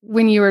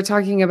 when you were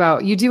talking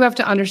about, you do have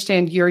to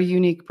understand your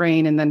unique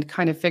brain and then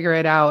kind of figure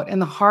it out.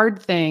 And the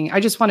hard thing, I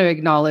just want to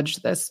acknowledge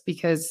this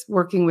because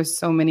working with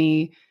so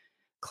many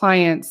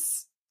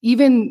clients,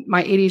 even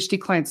my ADHD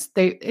clients,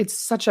 it's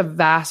such a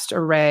vast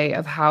array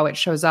of how it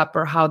shows up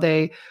or how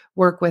they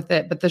work with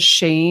it. But the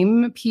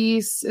shame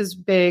piece is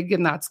big,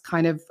 and that's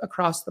kind of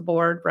across the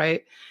board,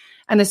 right?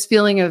 And this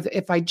feeling of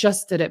if I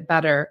just did it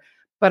better.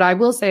 But I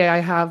will say I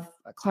have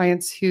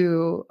clients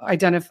who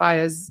identify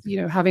as,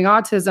 having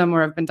autism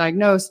or have been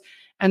diagnosed,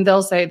 and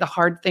they'll say the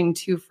hard thing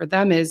too for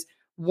them is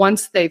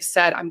once they've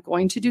said, I'm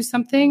going to do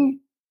something,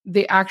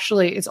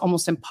 it's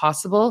almost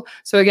impossible.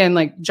 So again,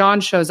 like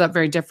John shows up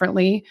very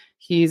differently.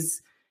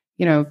 He's,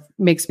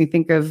 makes me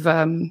think of,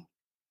 I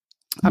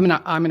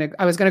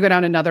was going to go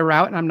down another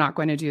route and I'm not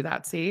going to do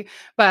that.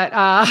 But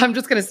I'm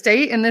just going to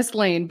stay in this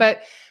lane.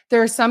 But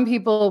there are some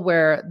people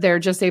where they're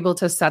just able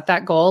to set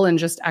that goal and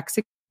just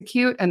execute.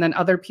 And then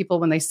other people,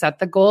 when they set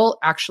the goal,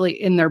 actually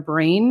in their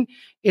brain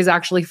is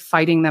actually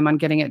fighting them on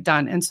getting it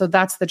done. And so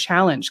that's the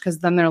challenge, because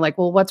then they're like,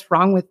 well, what's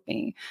wrong with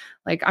me?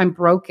 Like, I'm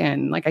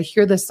broken. Like, I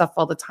hear this stuff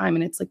all the time.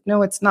 And it's like,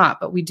 no, it's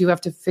not. But we do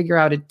have to figure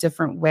out a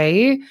different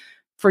way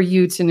for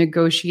you to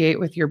negotiate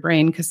with your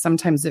brain, because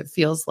sometimes it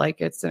feels like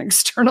it's an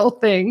external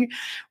thing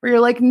where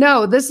you're like,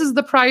 no, this is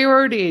the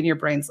priority. And your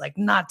brain's like,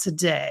 not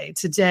today.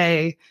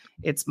 Today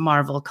it's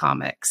Marvel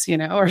Comics,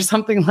 or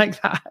something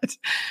like that.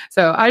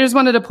 So I just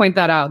wanted to point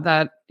that out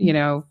that,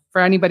 for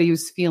anybody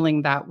who's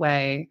feeling that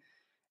way,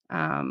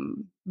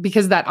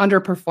 because that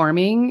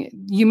underperforming,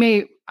 you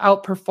may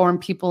outperform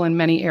people in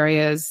many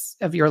areas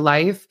of your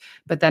life,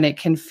 but then it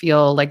can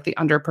feel like the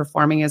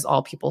underperforming is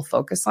all people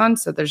focus on.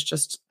 So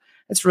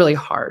it's really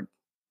hard.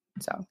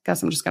 So I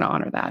guess I'm just going to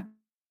honor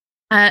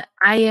that.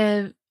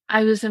 I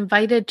was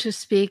invited to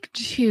speak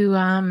to,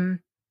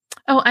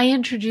 I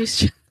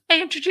introduced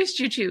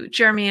you to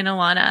Jeremy and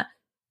Alana.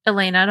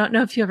 Elaine, I don't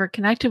know if you ever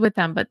connected with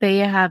them, but they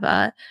have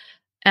a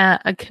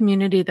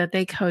community that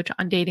they coach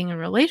on dating and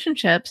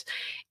relationships.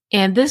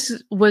 And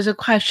this was a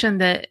question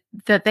that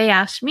they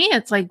asked me.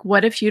 It's like,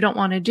 what if you don't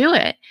want to do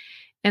it?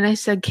 And I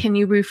said, can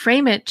you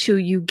reframe it to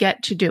you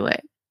get to do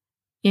it?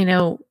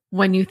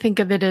 When you think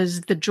of it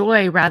as the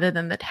joy rather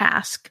than the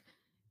task,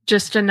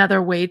 just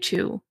another way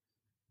to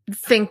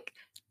think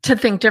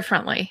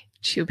differently,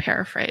 to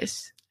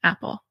paraphrase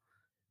Apple.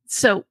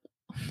 So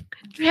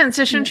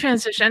transition.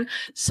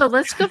 So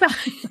let's go back.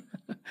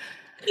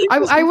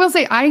 I will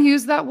say I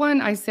use that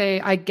one. I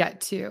say I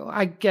get to,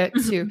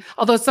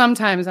 although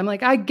sometimes I'm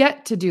like, I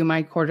get to do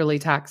my quarterly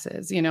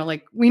taxes,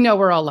 like we know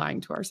we're all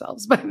lying to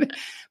ourselves,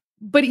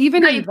 but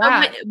even in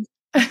that.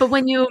 But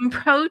when you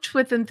approach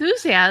with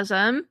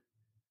enthusiasm,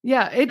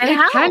 yeah, it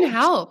can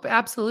help.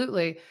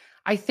 Absolutely.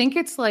 I think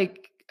it's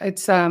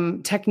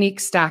technique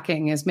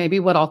stacking is maybe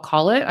what I'll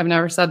call it. I've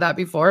never said that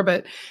before,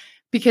 but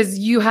because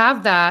you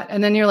have that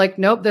and then you're like,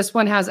 nope, this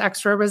one has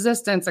extra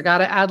resistance. I got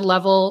to add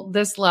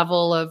this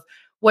level of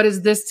what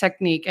is this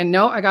technique? And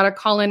no, I got to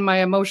call in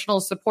my emotional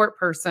support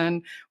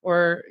person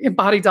or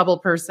body double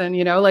person,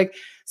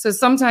 so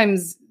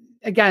sometimes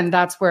again,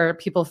 that's where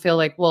people feel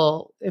like,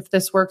 well, if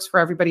this works for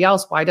everybody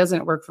else, why doesn't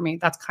it work for me?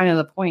 That's kind of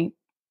the point.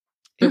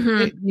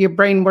 Your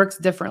brain works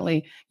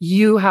differently.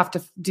 You have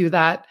to do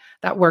that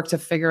work to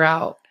figure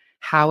out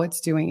how it's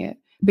doing it.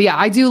 But yeah,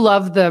 I do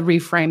love the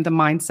reframe, the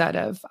mindset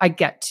of I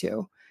get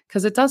to,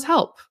 because it does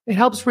help. It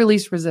helps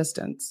release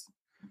resistance.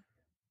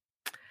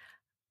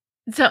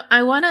 So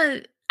I want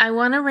to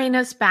rein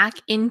us back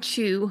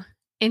into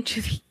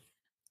the,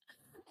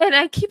 and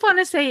I keep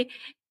wanting to say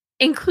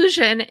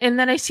inclusion, and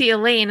then I see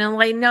Elaine, and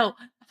like, no,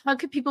 how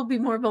could people be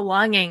more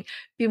belonging,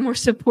 be more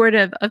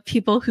supportive of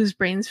people whose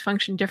brains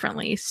function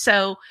differently?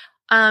 So,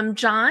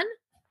 John,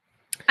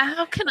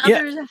 how can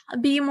others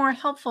be more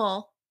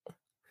helpful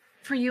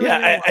for you?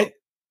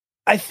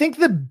 I think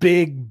the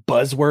big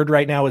buzzword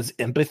right now is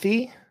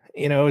empathy.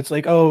 It's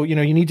like, you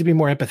need to be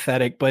more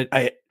empathetic. But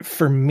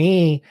for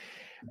me,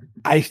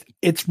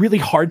 it's really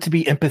hard to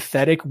be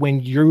empathetic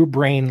when your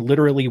brain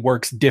literally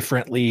works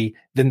differently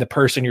than the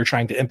person you're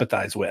trying to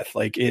empathize with.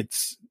 Like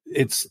it's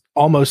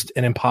almost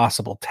an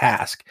impossible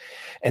task.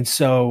 And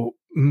so,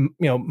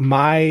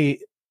 my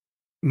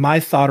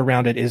thought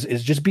around it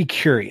is just be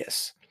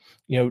curious.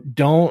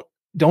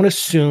 Don't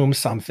assume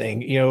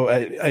something.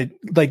 I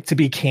like to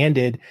be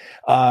candid.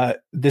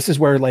 This is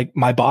where like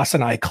my boss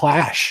and I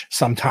clash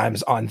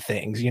sometimes on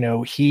things.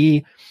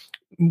 He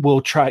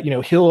will try,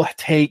 he'll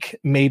take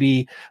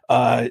maybe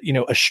a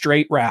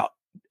straight route,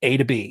 A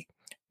to B.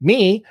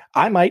 Me,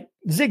 I might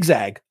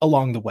zigzag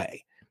along the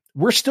way.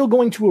 We're still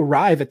going to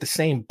arrive at the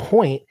same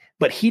point,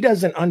 but he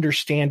doesn't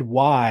understand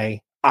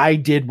why I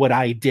did what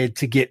I did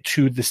to get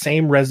to the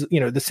same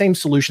the same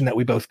solution that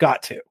we both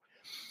got to.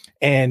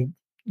 And,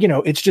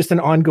 it's just an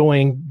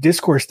ongoing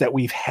discourse that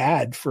we've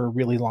had for a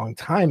really long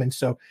time. And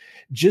so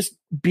just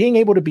being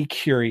able to be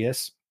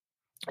curious,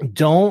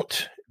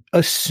 don't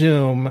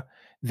assume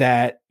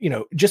that,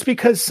 just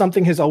because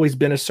something has always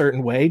been a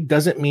certain way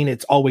doesn't mean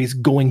it's always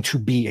going to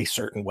be a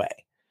certain way.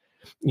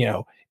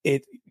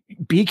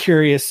 be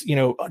curious,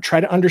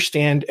 try to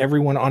understand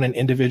everyone on an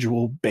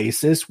individual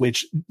basis,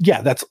 which,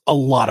 yeah, that's a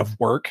lot of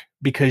work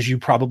because you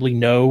probably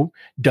know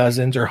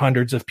dozens or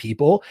hundreds of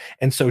people.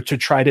 And so to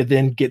try to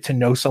then get to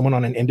know someone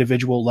on an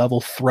individual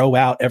level, throw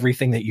out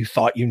everything that you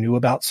thought you knew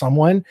about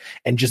someone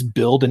and just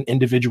build an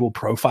individual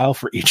profile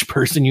for each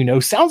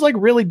person, sounds like a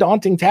really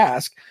daunting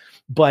task.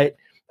 But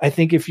I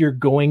think if you're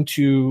going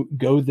to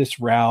go this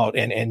route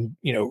and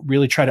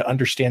really try to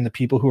understand the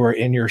people who are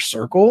in your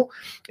circle,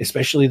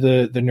 especially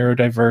the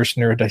neurodiverse,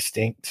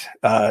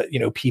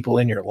 neurodistinct, people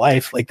in your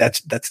life, like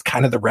that's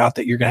kind of the route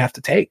that you're going to have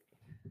to take.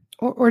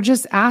 Or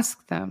just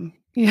ask them.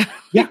 Yeah.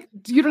 Yeah.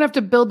 You don't have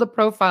to build the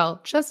profile.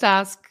 Just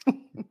ask.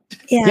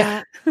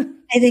 Yeah.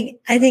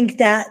 I think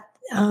that,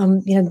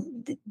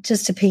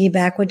 just to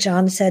piggyback what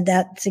John said,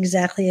 that's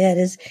exactly it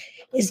is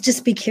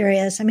just be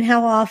curious. I mean,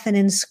 how often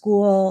in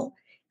school,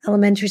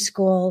 elementary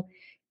school,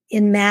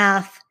 in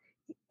math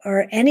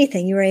or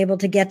anything, you were able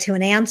to get to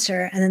an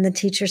answer and then the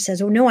teacher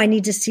says, oh no, I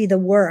need to see the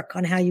work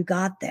on how you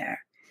got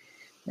there.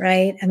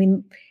 Right. I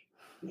mean,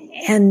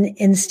 and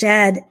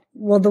instead,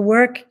 well, the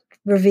work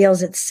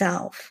reveals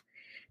itself.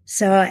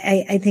 So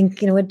I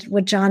think,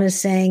 what John is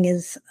saying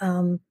is,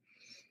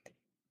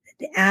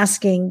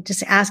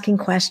 asking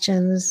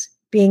questions,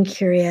 being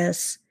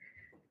curious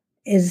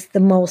is the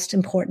most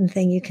important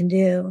thing you can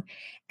do.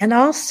 And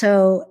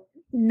also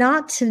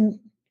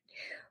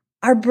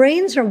our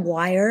brains are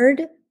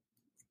wired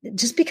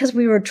just because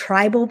we were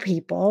tribal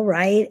people,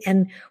 right?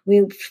 And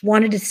we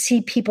wanted to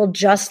see people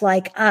just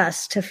like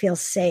us to feel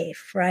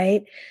safe,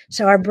 right?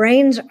 So our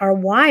brains are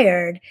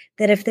wired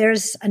that if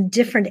there's a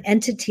different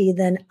entity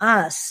than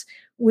us,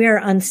 we're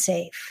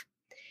unsafe.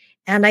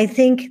 And I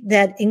think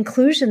that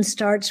inclusion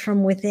starts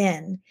from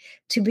within,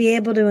 to be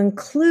able to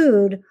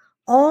include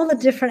all the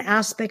different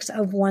aspects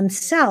of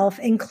oneself,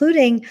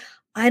 including,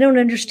 I don't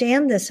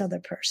understand this other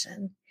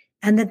person,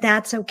 and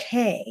that's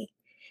okay.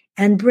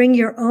 And bring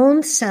your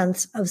own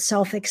sense of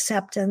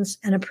self-acceptance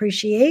and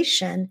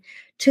appreciation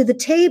to the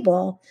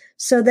table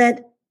so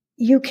that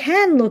you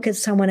can look at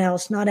someone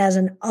else not as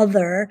an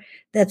other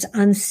that's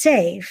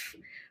unsafe,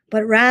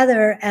 but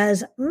rather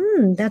as,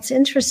 that's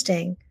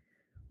interesting.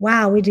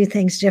 Wow, we do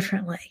things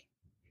differently.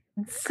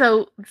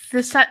 So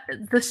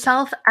the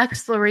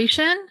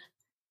self-exploration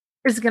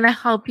is going to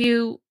help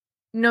you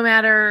no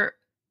matter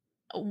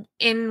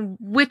in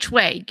which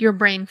way your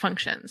brain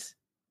functions.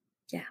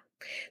 Yeah,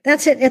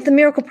 that's it. At the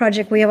Miracle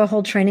Project, we have a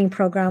whole training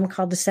program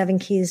called the 7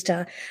 Keys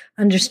to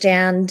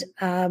Understand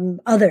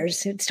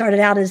Others. It started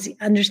out as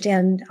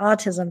understand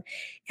autism.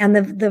 And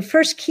the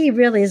first key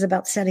really is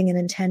about setting an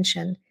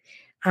intention.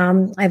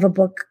 I have a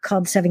book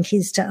called 7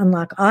 Keys to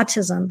Unlock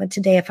Autism, but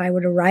today, if I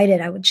were to write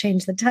it, I would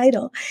change the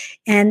title.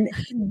 And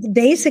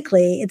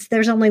basically,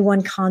 there's only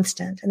one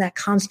constant, and that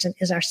constant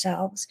is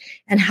ourselves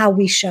and how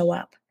we show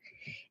up.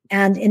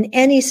 And in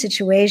any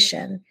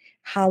situation,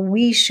 how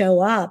we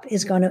show up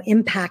is going to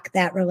impact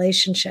that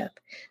relationship.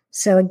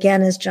 So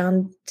again, as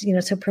John,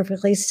 so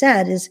perfectly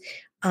said, is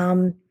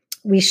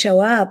we show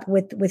up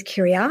with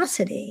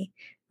curiosity.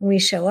 We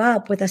show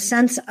up with a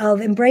sense of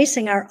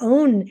embracing our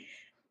own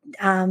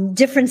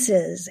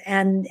differences,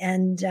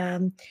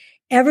 and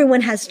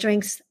everyone has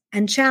strengths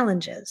and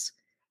challenges.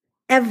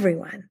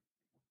 Everyone,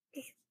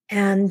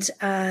 and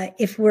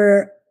if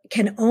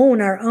can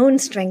own our own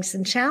strengths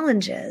and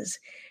challenges,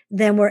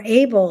 then we're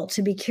able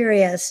to be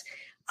curious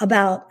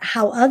about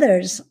how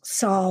others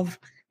solve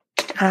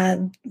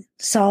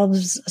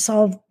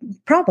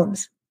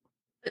problems.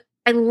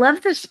 I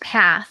love this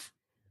path,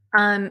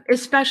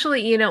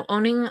 especially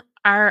owning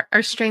our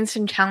strengths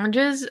and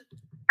challenges.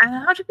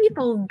 How do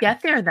people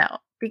get there, though?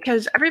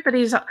 Because we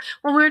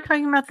were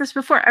talking about this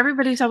before,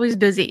 everybody's always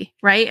busy,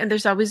 right? And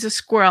there's always a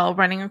squirrel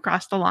running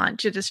across the lawn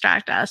to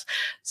distract us.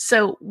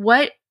 So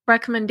what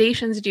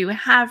recommendations do you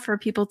have for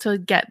people to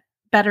get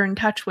better in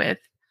touch with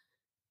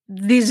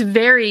these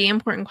very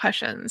important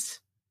questions?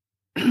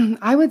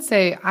 I would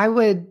say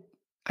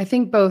I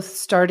think both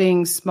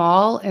starting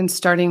small and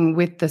starting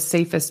with the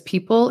safest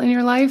people in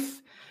your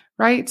life,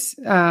 right?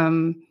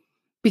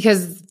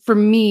 Because for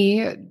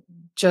me,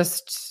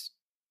 just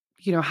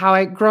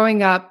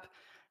growing up,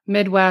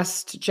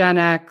 Midwest, Gen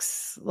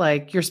X,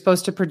 like you're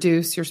supposed to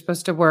produce, you're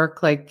supposed to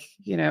work, like,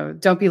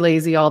 don't be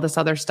lazy, all this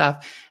other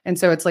stuff. And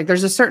so it's like,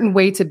 there's a certain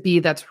way to be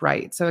that's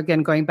right. So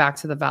again, going back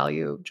to the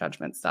value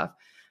judgment stuff,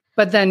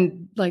 but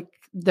then like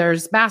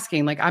there's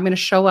masking, like I'm going to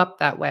show up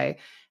that way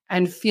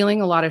and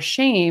feeling a lot of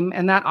shame.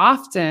 And that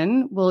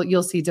often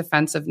you'll see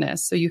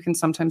defensiveness. So you can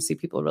sometimes see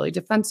people really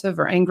defensive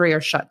or angry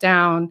or shut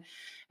down.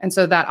 And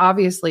so that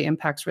obviously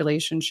impacts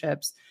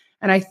relationships.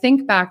 And I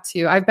think back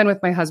to, I've been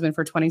with my husband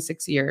for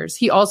 26 years.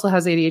 He also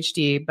has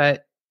ADHD,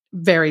 but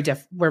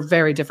we're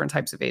very different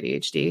types of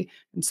ADHD.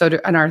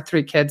 And our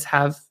 3 kids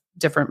have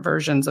different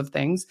versions of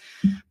things.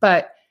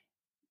 But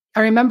I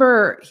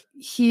remember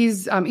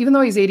he's, even though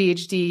he's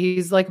ADHD,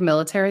 he's like a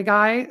military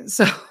guy.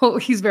 So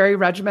he's very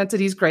regimented.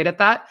 He's great at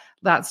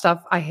that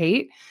stuff I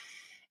hate.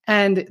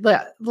 And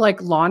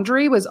like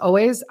laundry was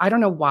always, I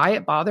don't know why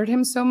it bothered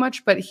him so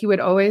much, but he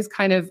would always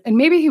kind of, and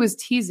maybe he was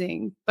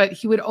teasing, but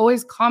he would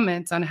always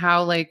comment on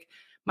how like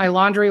my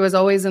laundry was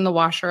always in the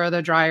washer or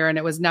the dryer and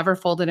it was never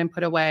folded and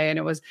put away.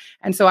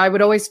 And so I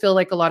would always feel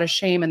like a lot of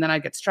shame, and then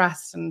I'd get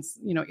stressed and,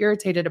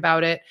 irritated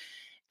about it.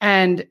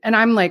 And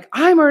I'm like,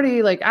 I'm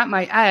already like at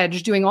my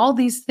edge doing all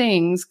these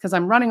things because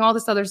I'm running all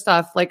this other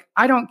stuff. Like,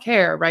 I don't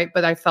care. Right.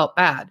 But I felt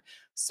bad.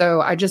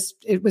 So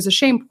it was a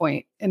shame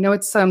point. I know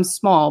it sounds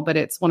small, but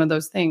it's one of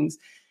those things.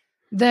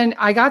 Then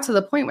I got to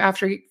the point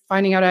after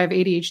finding out I have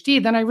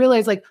ADHD, then I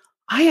realized like,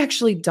 I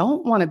actually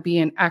don't want to be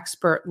an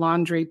expert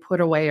laundry put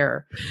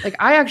awayer. Like,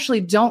 I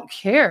actually don't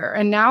care.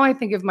 And now I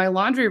think of my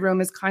laundry room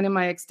as kind of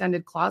my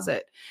extended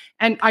closet.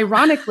 And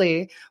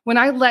ironically, when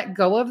I let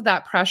go of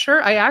that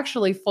pressure, I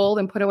actually fold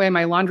and put away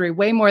my laundry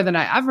way more than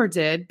I ever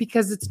did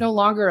because it's no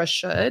longer a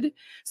should.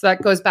 So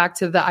that goes back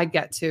to the I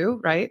get to,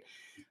 right?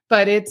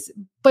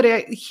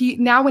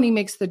 Now when he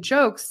makes the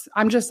jokes,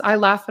 I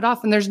laugh it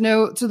off, and there's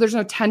no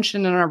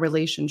tension in our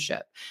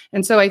relationship.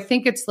 And so I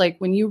think it's like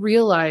when you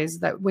realize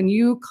that when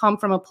you come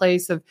from a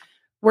place of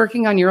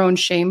working on your own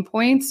shame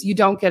points, you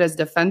don't get as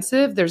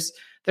defensive. There's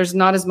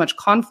not as much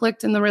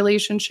conflict in the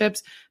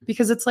relationships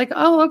because it's like,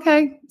 oh,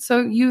 okay.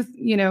 So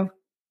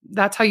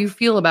that's how you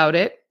feel about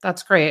it.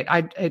 That's great.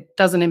 It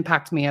doesn't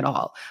impact me at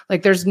all.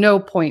 Like there's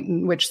no point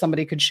in which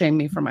somebody could shame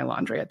me for my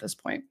laundry at this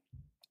point.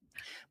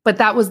 But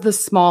that was the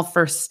small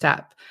first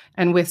step.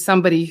 And with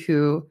somebody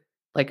who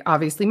like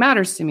obviously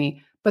matters to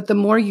me, but the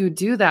more you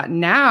do that,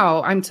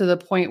 now I'm to the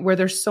point where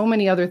there's so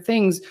many other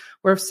things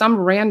where if some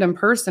random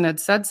person had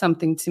said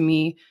something to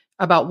me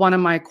about one of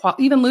my,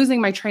 even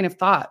losing my train of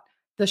thought,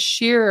 the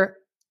sheer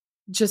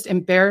just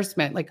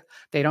embarrassment, like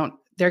they're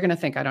going to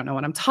think I don't know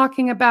what I'm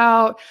talking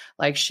about.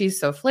 Like she's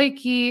so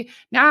flaky.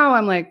 Now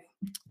I'm like,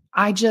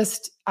 I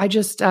just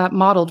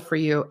modeled for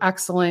you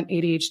excellent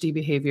ADHD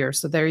behavior.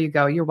 So there you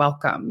go. You're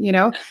welcome.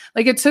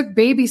 Like it took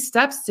baby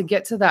steps to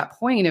get to that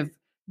point of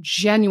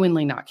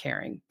genuinely not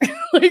caring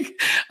like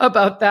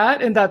about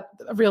that. And that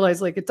I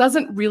realized like, it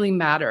doesn't really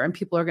matter. And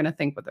people are going to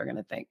think what they're going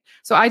to think.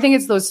 So I think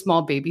it's those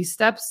small baby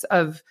steps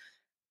of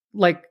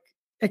like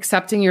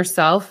accepting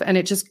yourself, and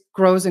it just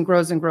grows and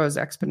grows and grows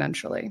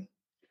exponentially.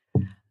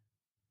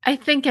 I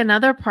think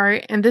another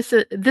part, and this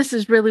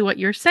is really what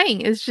you're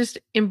saying, is just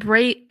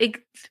embrace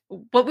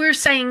what we were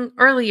saying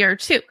earlier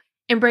too.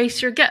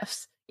 Embrace your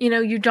gifts.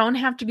 You don't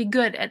have to be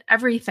good at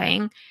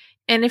everything.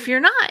 And if you're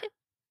not,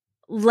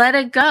 let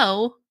it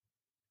go.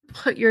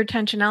 Put your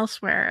attention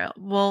elsewhere.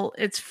 Well,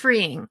 it's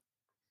freeing.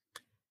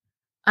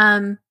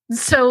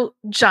 So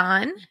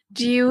John,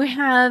 do you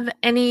have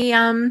any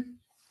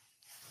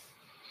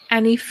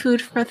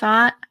food for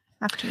thought?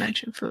 I have to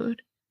mention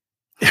food.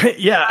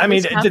 Yeah, I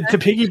mean, to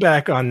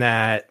piggyback on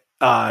that,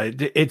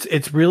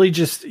 it's really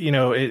just,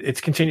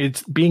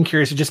 it's being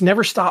curious and just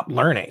never stop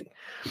learning.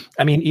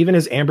 I mean, even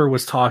as Amber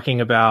was talking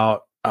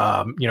about,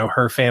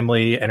 her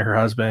family and her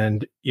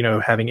husband,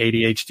 having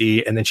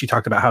ADHD, and then she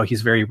talked about how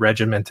he's very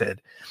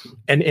regimented.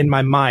 And in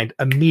my mind,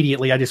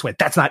 immediately I just went,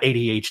 that's not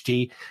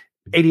ADHD.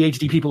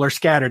 ADHD people are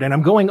scattered. And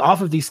I'm going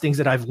off of these things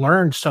that I've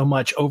learned so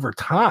much over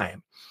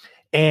time.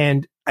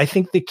 And I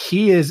think the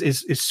key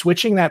is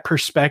switching that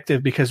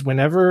perspective, because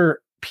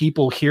whenever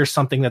people hear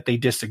something that they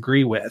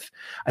disagree with,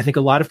 I think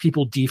a lot of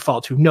people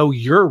default to, no,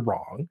 you're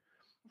wrong.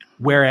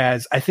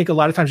 Whereas I think a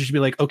lot of times you should be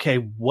like, okay,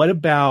 what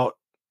about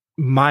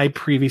my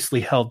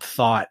previously held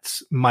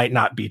thoughts might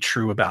not be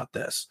true about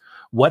this?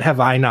 What have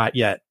I not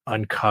yet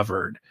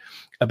uncovered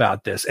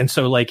about this? And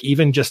so like,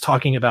 even just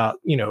talking about,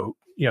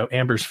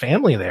 Amber's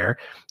family there,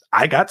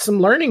 I got some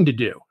learning to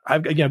do.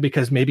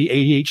 Because maybe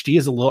ADHD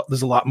is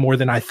there's a lot more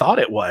than I thought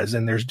it was,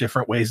 and there's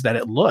different ways that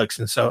it looks.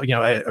 And so,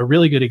 a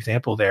really good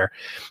example there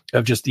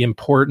of just the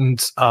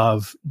importance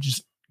of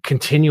just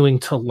continuing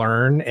to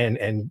learn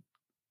and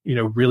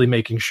really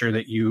making sure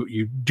that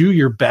you do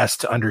your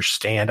best to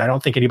understand. I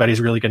don't think anybody's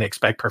really going to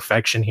expect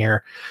perfection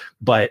here,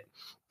 but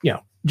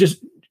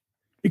just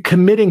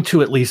committing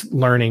to at least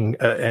learning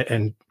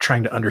and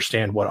trying to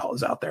understand what all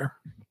is out there.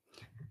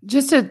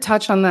 Just to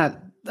touch on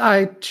that,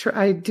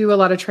 I do a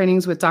lot of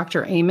trainings with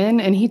Dr. Amen,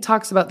 and he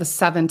talks about the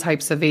 7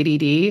 types of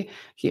ADD.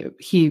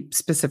 He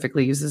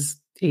specifically uses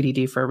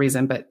ADD for a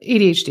reason, but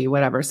ADHD,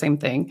 whatever, same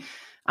thing.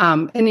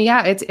 And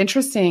yeah, it's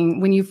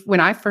interesting when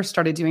I first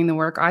started doing the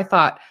work, I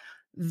thought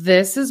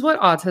this is what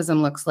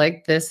autism looks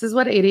like. This is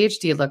what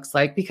ADHD looks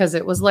like, because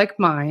it was like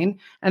mine,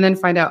 and then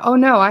find out, oh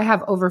no, I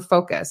have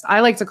overfocused.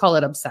 I like to call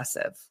it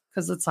obsessive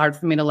because it's hard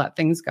for me to let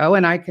things go,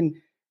 and I can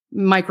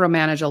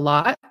micromanage a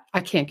lot. I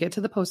can't get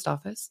to the post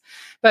office,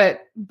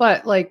 but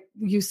like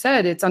you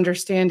said, it's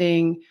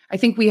understanding. I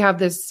think we have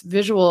this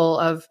visual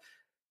of,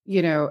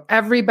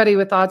 everybody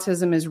with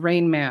autism is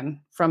Rain Man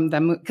from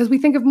them, because we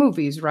think of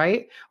movies,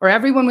 right? Or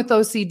everyone with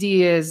OCD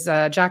is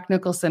Jack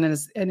Nicholson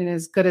and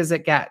as good as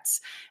it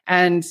gets.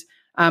 And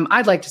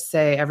I'd like to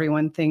say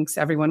everyone thinks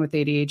everyone with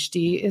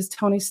ADHD is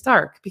Tony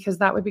Stark, because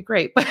that would be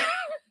great.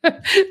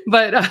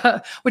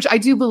 But which I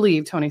do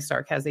believe Tony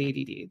Stark has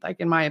ADD, like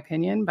in my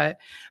opinion. But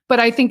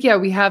I think, yeah,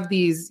 we have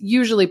these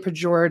usually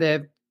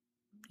pejorative,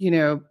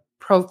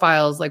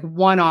 profiles, like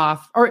one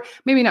off, or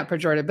maybe not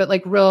pejorative, but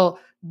like real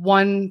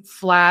one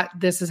flat,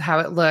 this is how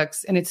it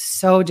looks. And it's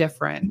so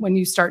different when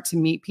you start to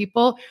meet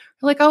people.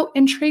 You're like, oh,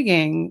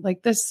 intriguing.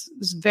 Like this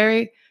is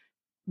very,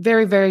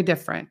 very, very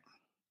different.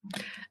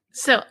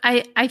 So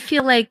I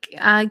feel like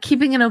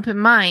keeping an open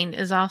mind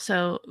is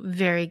also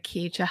very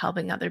key to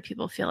helping other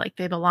people feel like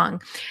they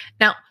belong.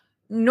 Now,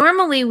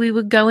 normally we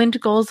would go into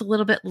goals a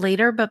little bit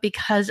later, but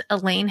because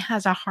Elaine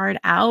has a hard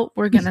out,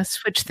 we're going to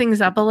switch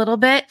things up a little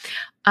bit.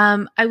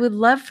 I would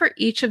love for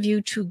each of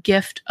you to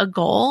gift a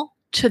goal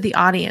to the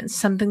audience,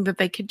 something that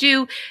they could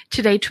do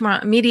today, tomorrow,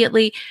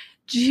 immediately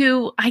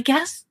to, I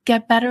guess,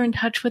 get better in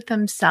touch with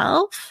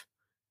themselves,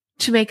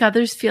 to make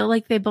others feel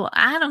like they belong.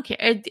 I don't care.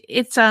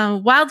 It's a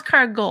wild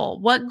card goal.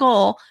 What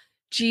goal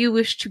do you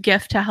wish to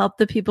gift to help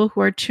the people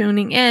who are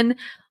tuning in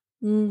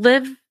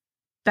live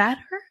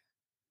better?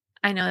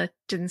 I know that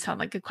didn't sound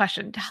like a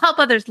question. To help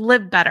others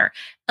live better.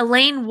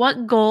 Elaine,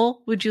 what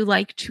goal would you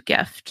like to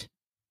gift?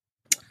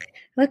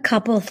 A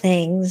couple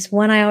things.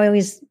 One, I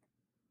always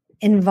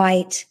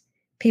invite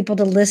people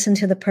to listen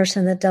to the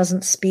person that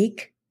doesn't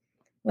speak,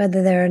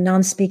 whether they're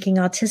non-speaking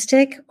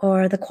autistic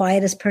or the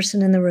quietest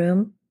person in the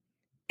room,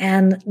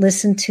 and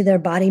listen to their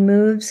body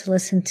moves,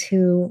 listen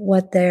to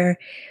what they're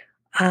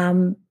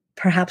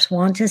perhaps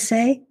want to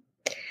say.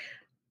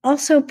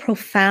 Also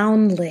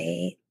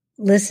profoundly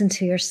listen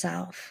to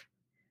yourself.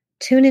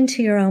 Tune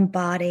into your own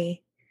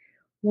body.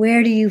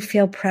 Where do you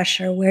feel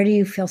pressure? Where do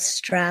you feel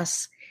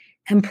stress?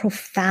 And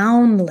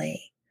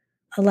profoundly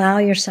allow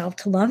yourself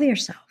to love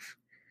yourself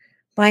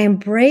by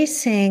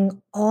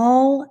embracing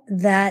all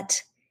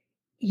that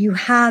you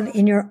have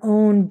in your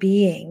own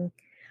being.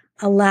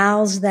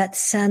 Allows that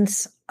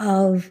sense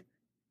of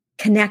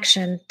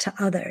connection to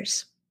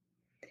others.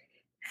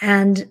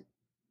 And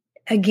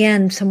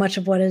again, so much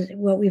of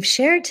what we've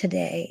shared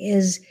today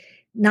is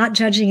not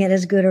judging it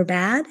as good or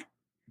bad,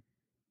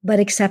 but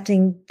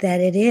accepting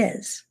that it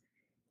is.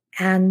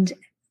 And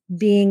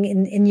being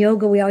in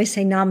yoga, we always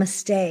say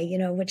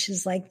namaste, which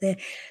is like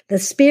the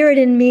spirit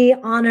in me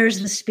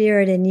honors the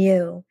spirit in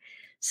you.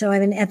 So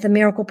at the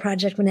Miracle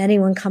Project, when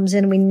anyone comes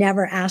in, we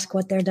never ask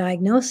what their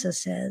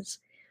diagnosis is.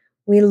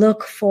 We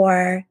look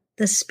for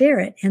the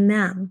spirit in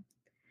them.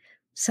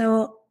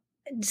 So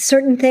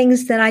certain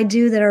things that I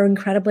do that are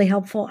incredibly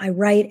helpful. I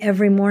write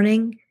every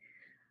morning.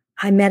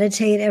 I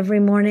meditate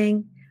every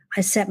morning.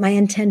 I set my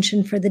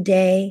intention for the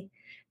day.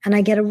 And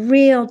I get a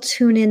real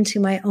tune into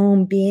my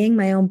own being,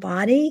 my own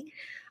body,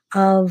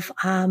 of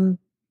a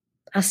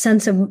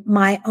sense of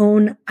my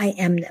own I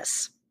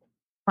amness.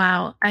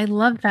 Wow, I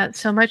love that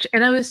so much.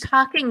 And I was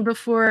talking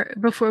before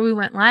we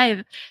went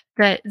live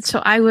that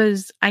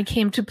I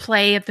came to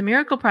play at the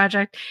Miracle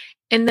Project,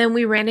 and then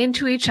we ran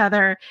into each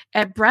other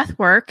at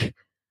Breathwork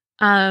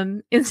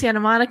in Santa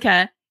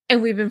Monica,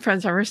 and we've been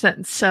friends ever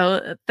since.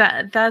 So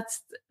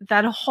that's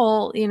that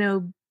whole,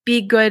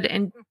 be good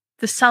and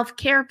the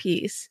self-care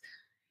piece.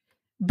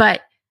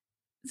 But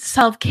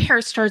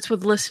self-care starts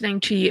with listening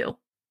to you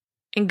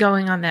and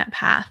going on that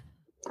path.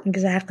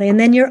 Exactly. And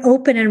then you're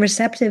open and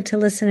receptive to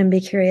listen and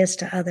be curious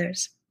to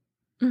others.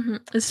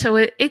 Mm-hmm.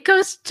 So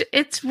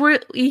it's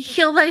where you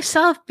heal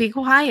thyself, be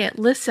quiet,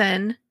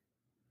 listen,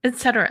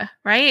 etc.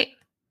 Right?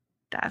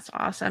 That's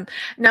awesome.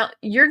 Now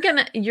you're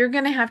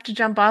gonna have to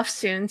jump off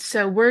soon.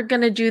 So we're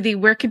gonna do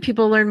where can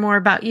people learn more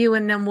about you,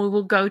 and then we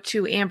will go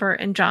to Amber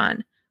and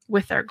John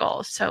with their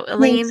goals. So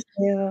Elaine,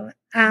 where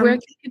can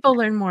people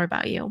learn more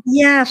about you?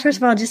 Yeah, first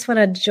of all, just what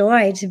a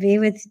joy to be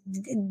with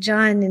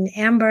John and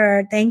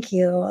Amber. Thank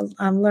you.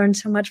 Learned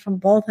so much from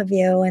both of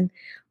you, and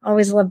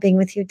always love being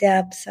with you,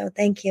 Deb. So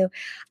thank you.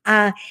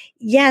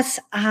 Yes,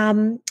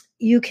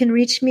 you can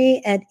reach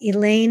me at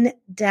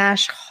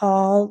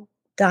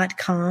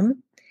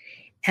elaine-hall.com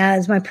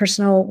as my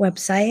personal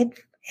website,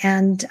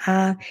 and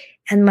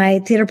my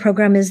theater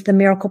program is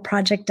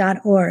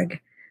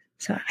themiracleproject.org.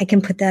 So I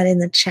can put that in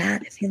the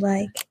chat if you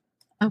like.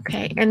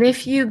 Okay. And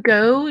if you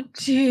go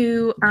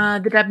to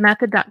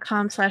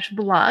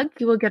thedebmethod.com/blog,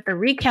 you will get the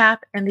recap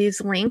and these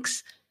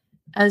links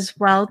as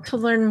well to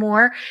learn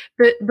more.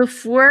 But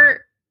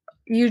before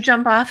you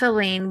jump off,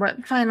 Elaine,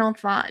 what final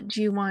thought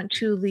do you want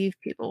to leave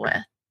people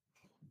with?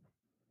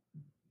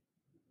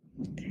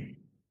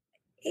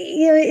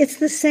 It's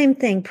the same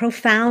thing.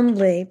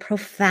 Profoundly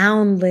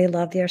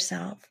love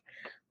yourself.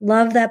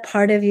 Love that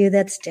part of you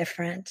that's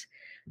different.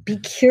 Be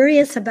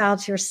curious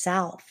about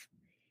yourself.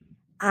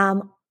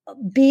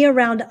 Be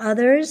around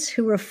others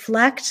who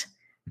reflect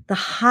the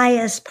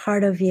highest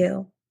part of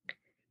you,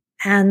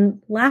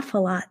 and laugh a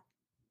lot.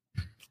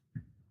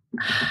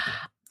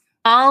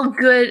 All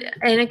good.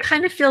 And it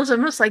kind of feels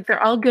almost like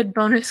they're all good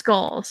bonus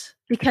goals,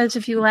 because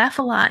if you laugh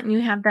a lot and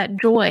you have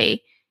that joy,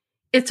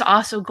 it's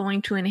also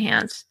going to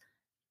enhance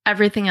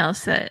everything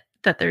else that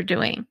they're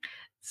doing.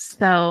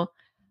 So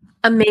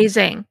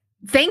amazing.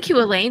 Thank you,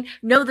 Elaine.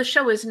 No, the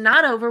show is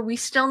not over. We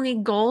still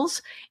need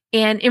goals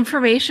and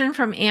information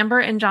from Amber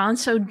and John.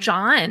 So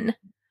John,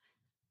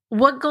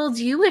 what goal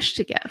do you wish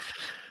to give?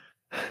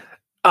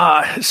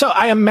 So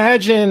I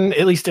imagine,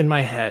 at least in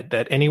my head,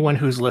 that anyone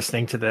who's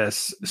listening to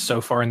this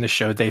so far in the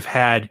show, they've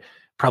had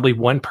probably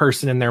one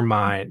person in their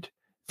mind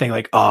think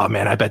like, oh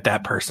man, I bet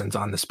that person's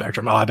on the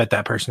spectrum. Oh, I bet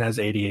that person has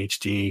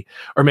ADHD.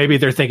 Or maybe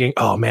they're thinking,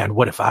 oh man,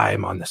 what if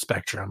I'm on the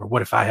spectrum? Or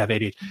what if I have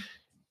ADHD?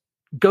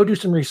 Go do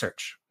some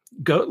research.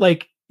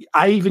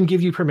 I even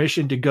give you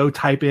permission to go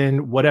type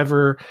in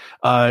whatever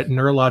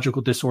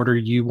neurological disorder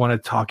you want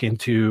to talk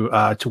into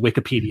to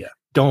Wikipedia.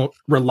 Don't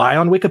rely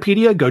on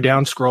Wikipedia. Go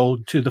down, scroll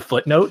to the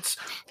footnotes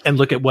and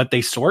look at what they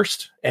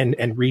sourced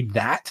and read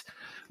that.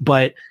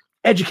 But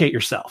educate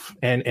yourself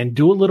and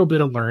do a little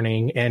bit of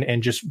learning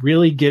and just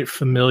really get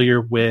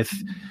familiar with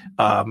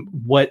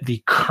what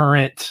the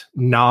current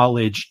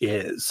knowledge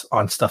is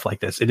on stuff like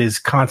this. It is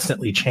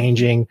constantly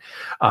changing.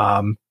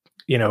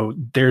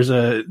 There's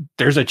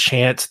a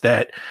chance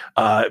that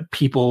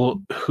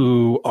people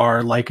who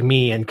are like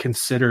me and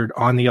considered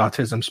on the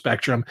autism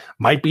spectrum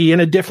might be in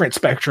a different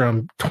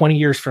spectrum 20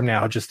 years from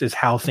now, just as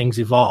how things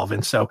evolve.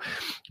 And so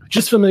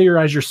just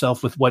familiarize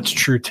yourself with what's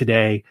true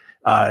today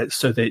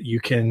so that you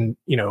can,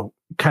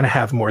 kind of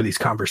have more of these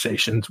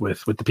conversations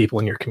with the people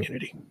in your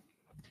community.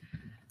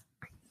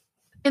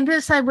 And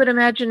this, I would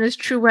imagine, is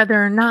true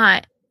whether or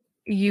not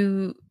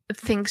you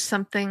think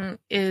something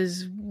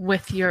is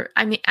with your,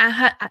 I'm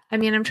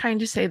trying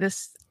to say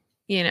this,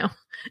 in a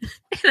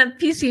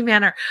PC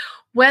manner,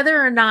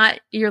 whether or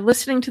not you're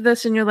listening to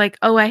this and you're like,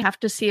 oh, I have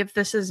to see if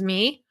this is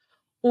me,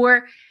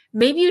 or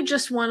maybe you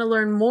just want to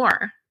learn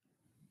more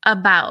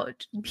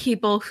about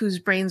people whose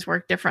brains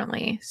work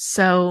differently.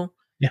 So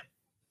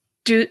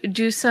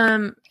do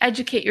some,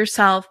 educate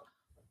yourself,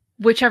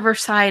 whichever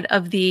side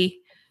of the,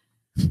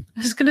 I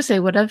was going to say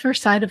whatever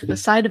side of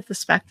the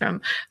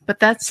spectrum, but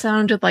that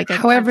sounded like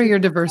however your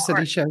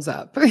diversity shows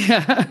up.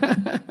 Yeah.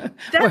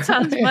 That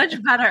sounds much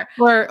better.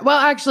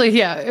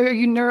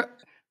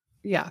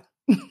 Yeah.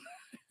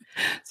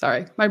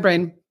 Sorry, my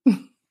brain.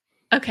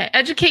 Okay.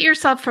 Educate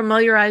yourself,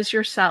 familiarize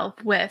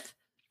yourself with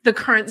the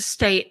current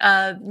state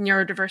of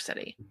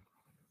neurodiversity.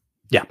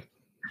 Yeah.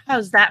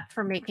 How's that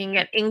for making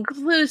it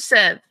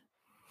inclusive?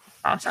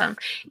 Awesome.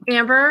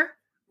 Amber,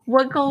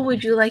 what goal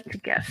would you like to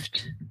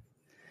gift?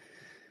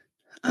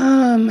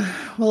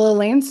 Well,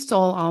 Elaine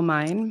stole all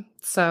mine.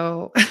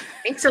 So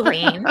thanks,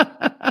 Elaine.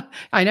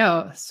 I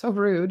know, so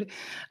rude.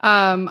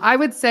 I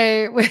would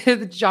say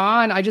with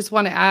John, I just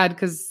want to add,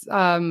 because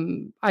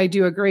I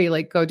do agree,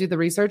 like, go do the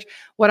research.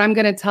 What I'm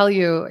going to tell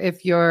you,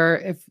 if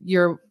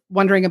you're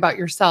wondering about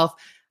yourself,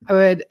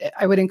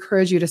 I would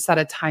encourage you to set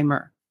a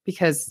timer,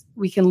 because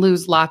we can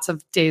lose lots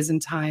of days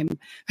and time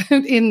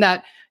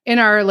in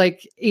our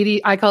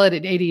I call it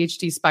an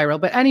ADHD spiral,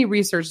 but any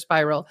research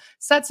spiral.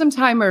 Set some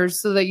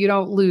timers so that you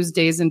don't lose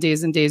days and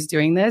days and days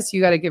doing this. You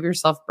got to give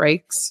yourself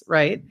breaks,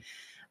 right?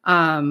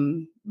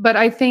 But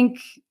I think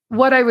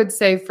what I would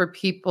say for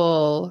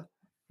people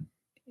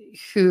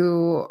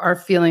who are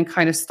feeling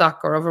kind of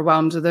stuck or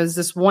overwhelmed, or there's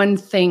this one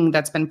thing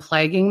that's been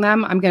plaguing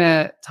them, I'm going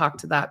to talk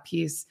to that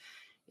piece,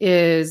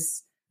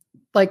 is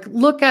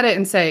look at it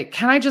and say,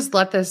 can I just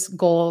let this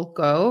goal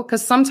go?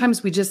 Because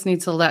sometimes we just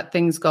need to let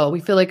things go. We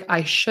feel like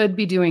I should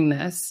be doing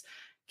this.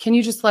 Can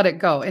you just let it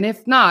go? And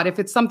if not, if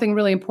it's something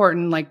really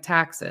important like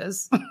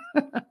taxes,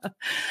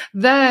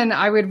 then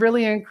I would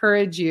really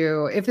encourage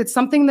you, if it's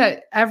something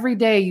that every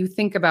day you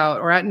think about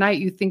or at night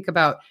you think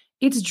about,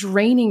 it's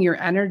draining your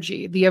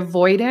energy. The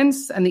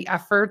avoidance and the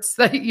efforts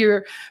that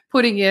you're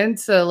putting in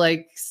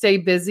to stay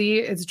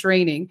busy, it's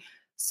draining.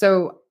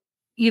 So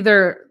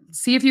either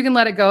see if you can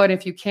let it go. And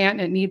if you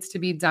can't, and it needs to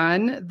be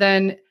done,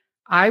 then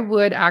I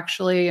would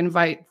actually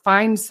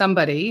find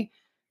somebody,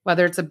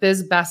 whether it's a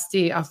biz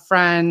bestie, a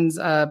friend,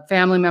 a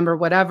family member,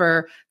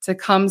 whatever, to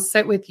come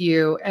sit with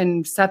you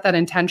and set that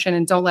intention,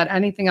 and don't let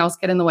anything else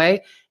get in the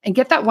way, and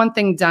get that one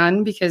thing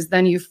done, because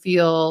then you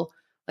feel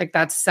like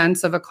that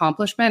sense of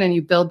accomplishment and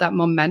you build that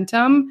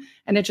momentum,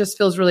 and it just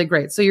feels really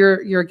great. So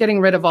you're getting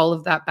rid of all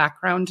of that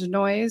background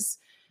noise.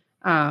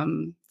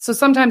 So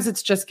sometimes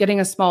it's just getting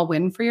a small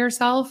win for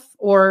yourself,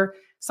 or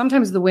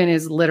sometimes the win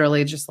is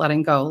literally just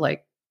letting go.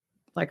 Like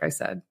I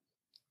said,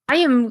 I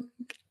am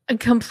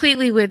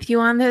completely with you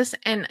on this.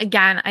 And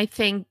again, I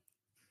think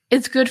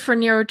it's good for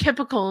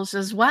neurotypicals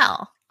as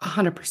well.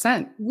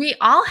 100%. We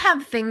all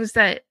have things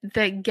that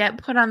get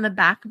put on the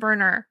back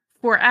burner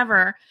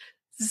forever.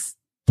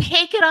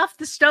 Take it off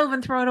the stove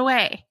and throw it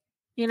away.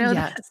 Yes,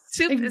 that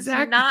soup is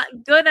not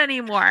good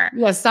anymore.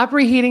 Yeah, stop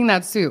reheating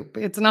that soup.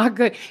 It's not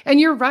good. And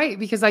you're right,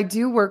 because I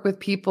do work with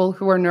people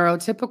who are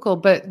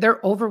neurotypical, but they're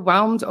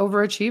overwhelmed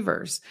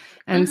overachievers.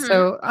 And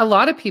so a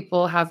lot of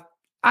people have,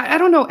 I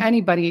don't know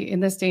anybody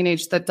in this day and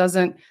age that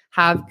doesn't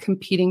have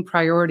competing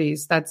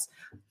priorities that's,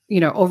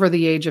 over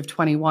the age of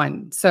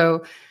 21.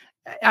 So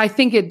I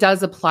think it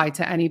does apply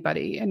to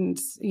anybody. And,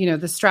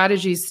 the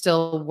strategies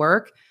still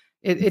work.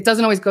 It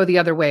doesn't always go the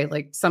other way.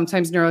 Like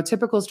sometimes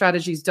neurotypical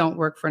strategies don't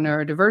work for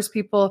neurodiverse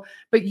people,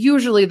 but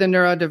usually the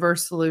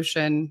neurodiverse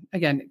solution,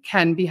 again,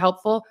 can be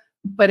helpful.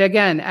 But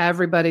again,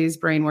 everybody's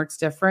brain works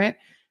different.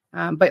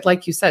 But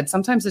like you said,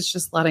 sometimes it's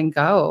just letting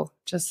go,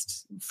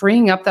 just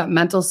freeing up that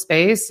mental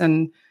space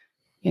and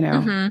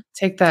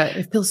take that.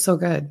 It feels so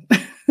good.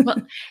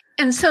 Well,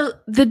 and so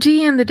the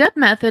D in the DEB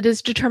method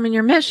is determine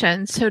your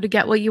mission. So to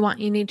get what you want,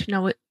 you need to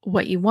know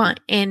what you want.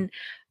 And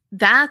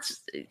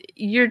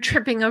you're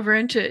tripping over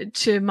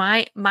into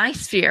my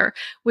sphere,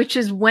 which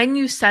is when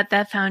you set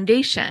that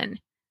foundation,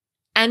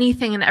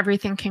 anything and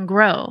everything can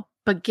grow,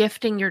 but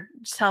gifting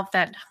yourself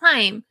that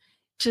time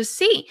to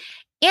see.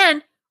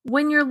 And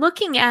when you're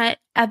looking at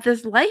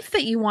this life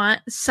that you want,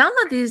 some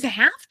of these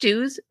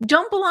have-tos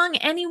don't belong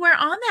anywhere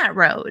on that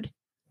road.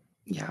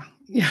 Yeah.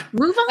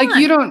 Move on. Like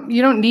you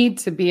don't need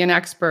to be an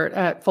expert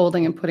at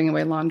folding and putting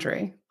away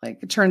laundry.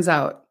 Like it turns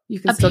out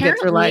you can still get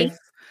through life.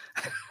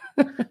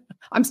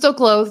 I'm still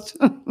clothed.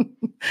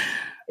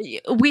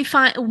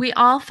 We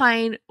all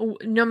find,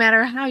 no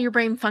matter how your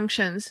brain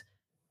functions,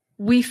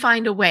 we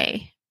find a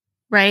way,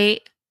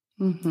 right?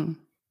 Mm-hmm.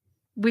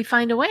 We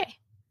find a way.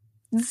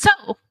 So,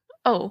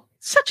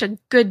 such a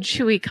good,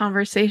 chewy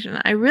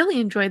conversation. I really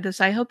enjoyed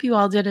this. I hope you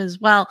all did as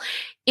well.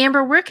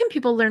 Amber, where can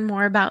people learn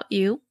more about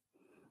you?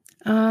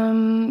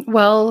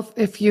 Well,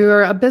 if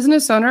you're a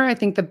business owner, I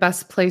think the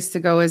best place to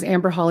go is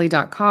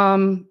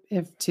amberhawley.com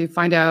to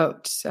find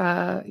out,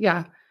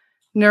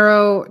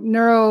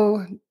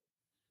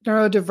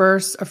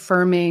 neurodiverse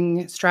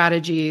affirming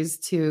strategies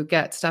to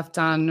get stuff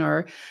done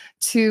or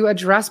to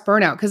address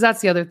burnout. Cause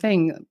that's the other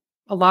thing.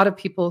 A lot of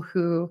people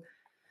who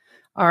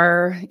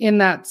are in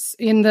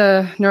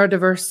the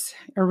neurodiverse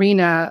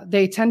arena,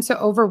 they tend to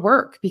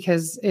overwork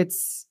because it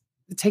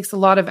takes a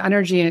lot of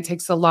energy and it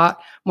takes a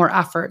lot more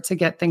effort to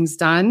get things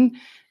done.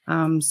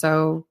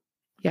 So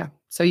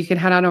you can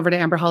head on over to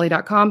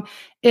amberhawley.com.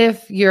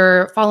 If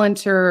you're not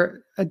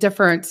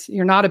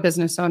a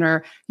business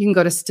owner, you can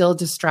go to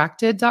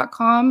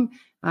stilldistracted.com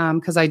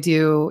because I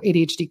do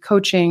ADHD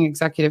coaching,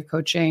 executive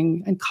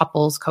coaching, and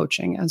couples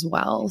coaching as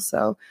well.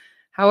 So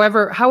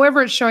however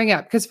it's showing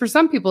up, because for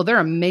some people, they're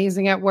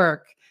amazing at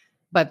work,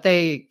 but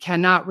they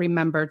cannot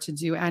remember to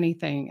do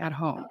anything at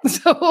home.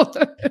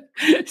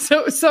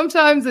 So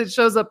sometimes it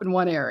shows up in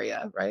one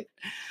area, right?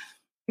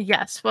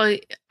 Yes. Well,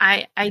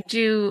 I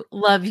do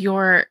love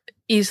your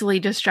easily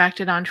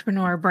distracted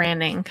entrepreneur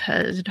branding,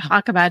 because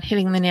talk about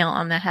hitting the nail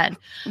on the head.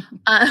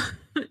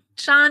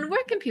 John,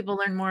 where can people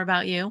learn more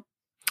about you?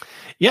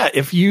 Yeah,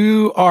 if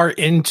you are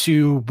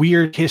into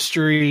weird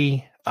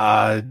history,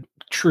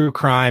 true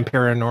crime,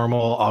 paranormal,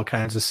 all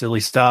kinds of silly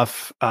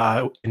stuff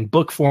in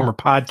book form or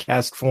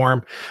podcast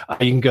form,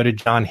 you can go to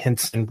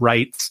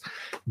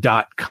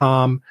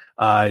johnhinsonwrites.com.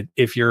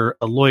 If you're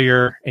a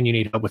lawyer and you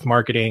need help with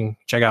marketing,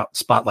 check out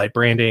Spotlight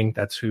Branding.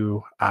 That's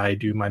who I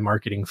do my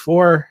marketing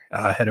for.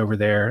 Head over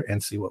there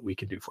and see what we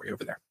can do for you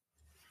over there.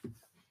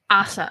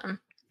 Awesome.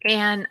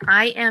 And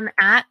I am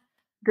at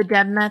the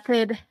DEB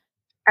Method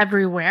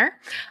everywhere.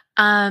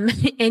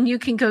 And you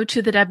can go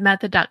to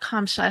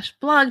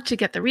thedebmethod.com/blog to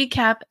get the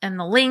recap and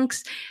the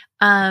links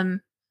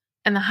and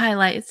the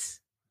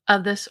highlights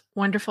of this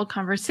wonderful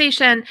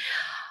conversation.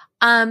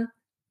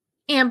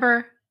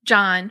 Amber,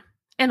 John,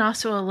 and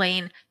also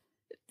Elaine,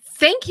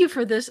 thank you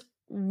for this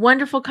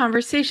wonderful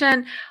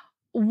conversation.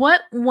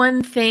 What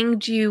one thing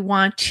do you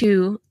want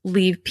to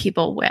leave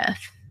people with?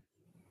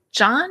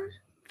 John,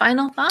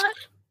 final thought?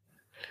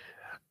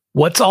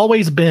 What's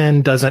always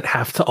been doesn't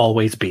have to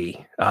always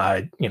be.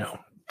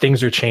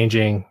 Things are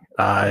changing.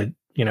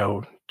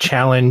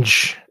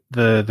 Challenge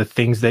the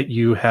things that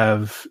you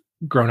have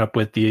grown up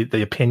with,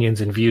 the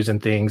opinions and views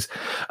and things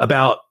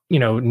about,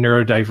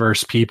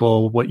 neurodiverse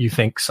people, what you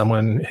think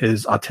someone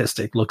who's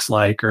autistic looks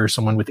like or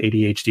someone with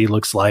ADHD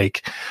looks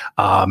like.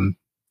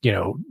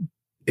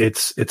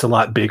 It's a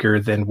lot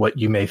bigger than what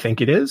you may think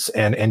it is.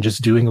 And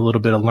just doing a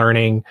little bit of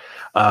learning,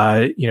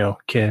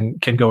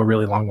 can go a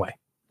really long way.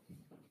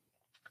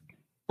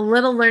 A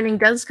little learning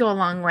does go a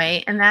long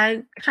way. And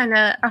that kind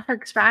of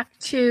harks back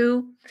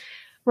to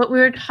what we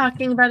were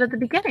talking about at the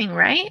beginning,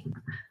 right?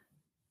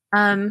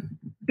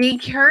 Be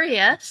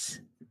curious.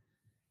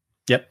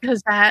 Yep.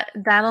 Because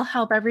that'll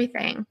help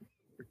everything.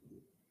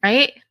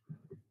 Right?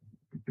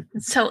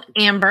 So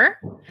Amber,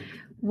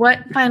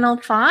 what final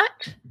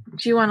thought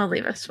do you want to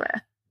leave us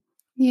with?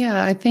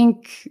 Yeah, I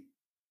think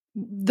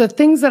the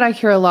things that I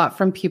hear a lot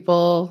from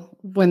people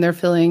when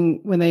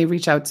they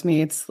reach out to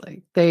me, it's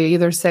like they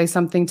either say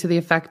something to the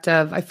effect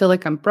of, I feel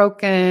like I'm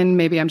broken.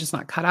 Maybe I'm just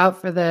not cut out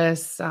for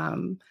this.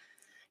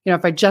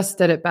 If I just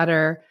did it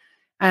better.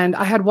 And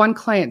I had one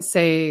client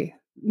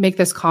make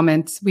this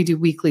comment. We do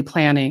weekly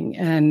planning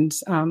and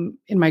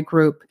in my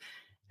group.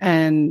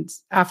 And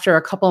after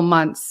a couple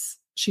months,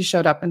 she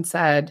showed up and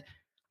said,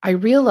 I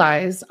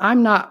realize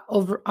I'm not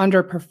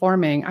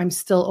underperforming. I'm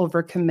still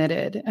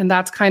overcommitted. And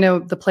that's kind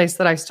of the place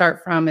that I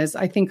start from is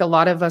I think a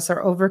lot of us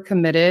are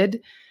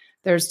overcommitted.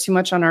 There's too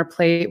much on our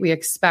plate. We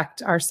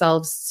expect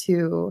ourselves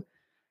to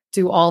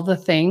do all the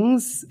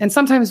things. And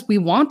sometimes we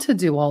want to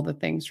do all the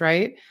things,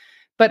 right?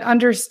 But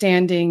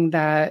understanding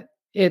that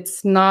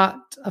it's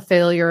not a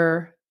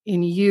failure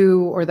in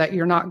you or that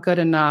you're not good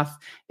enough.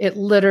 It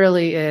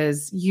literally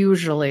is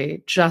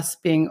usually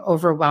just being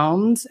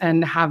overwhelmed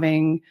and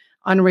having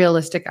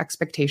unrealistic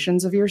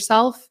expectations of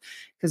yourself,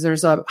 because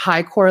there's a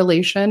high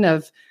correlation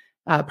of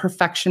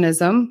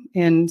perfectionism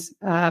in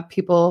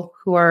people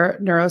who are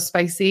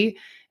neurospicy,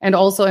 and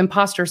also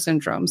imposter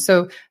syndrome.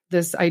 So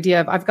this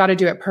idea of I've got to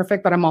do it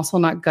perfect, but I'm also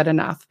not good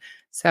enough.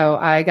 So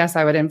I guess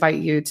I would invite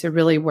you to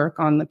really work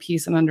on the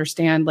piece and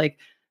understand, like,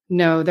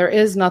 no, there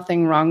is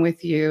nothing wrong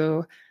with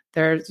you.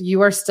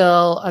 You are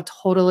still a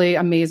totally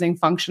amazing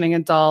functioning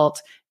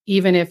adult,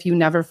 even if you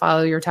never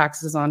file your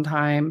taxes on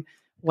time,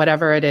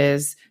 whatever it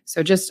is.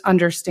 So just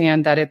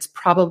understand that it's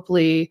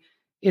probably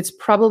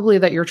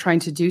that you're trying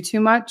to do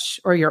too much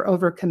or you're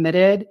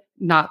overcommitted,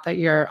 not that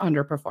you're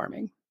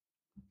underperforming.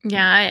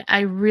 Yeah, I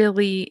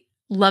really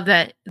love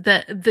that.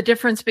 The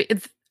difference,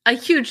 it's a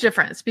huge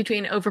difference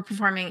between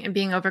overperforming and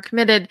being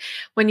overcommitted.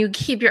 When you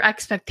keep your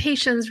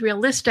expectations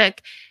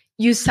realistic,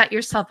 you set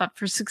yourself up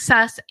for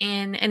success.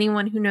 And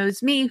anyone who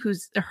knows me,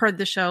 who's heard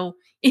the show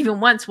even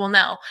once, will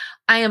know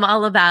I am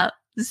all about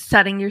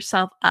setting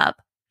yourself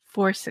up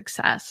for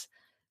success.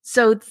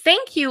 So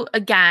thank you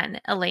again,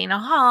 Elaine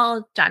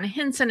Hall, John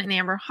Hinson, and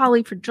Amber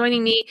Hawley for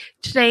joining me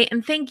today.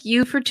 And thank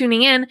you for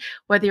tuning in,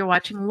 whether you're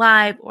watching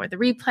live or the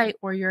replay,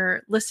 or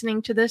you're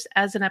listening to this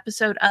as an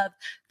episode of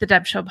the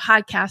Deb Show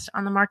podcast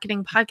on the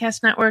Marketing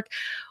Podcast Network.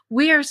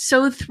 We are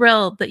so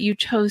thrilled that you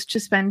chose to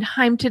spend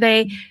time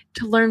today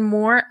to learn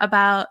more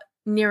about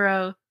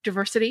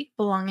neurodiversity,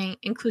 belonging,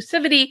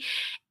 inclusivity,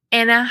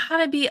 and how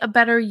to be a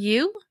better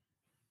you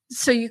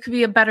so you could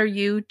be a better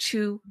you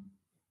to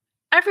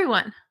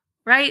everyone.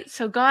 Right?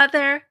 So go out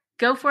there,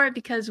 go for it,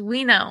 because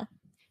we know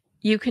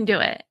you can do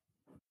it.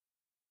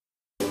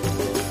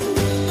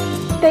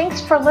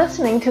 Thanks for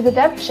listening to The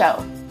Deb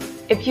Show.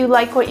 If you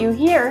like what you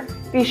hear,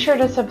 be sure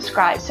to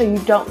subscribe so you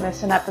don't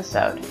miss an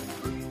episode.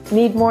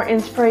 Need more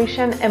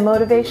inspiration and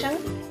motivation?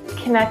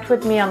 Connect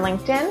with me on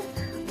LinkedIn,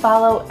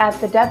 follow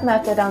 @The Deb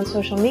Method on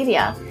social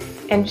media,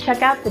 and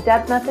check out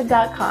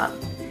thedebmethod.com.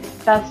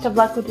 Best of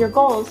luck with your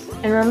goals,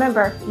 and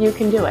remember, you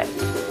can do it.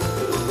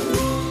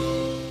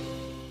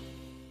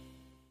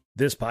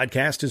 This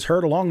podcast is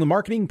heard along the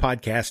Marketing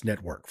Podcast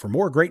Network. For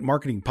more great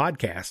marketing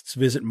podcasts,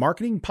 visit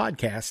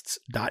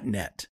marketingpodcasts.net.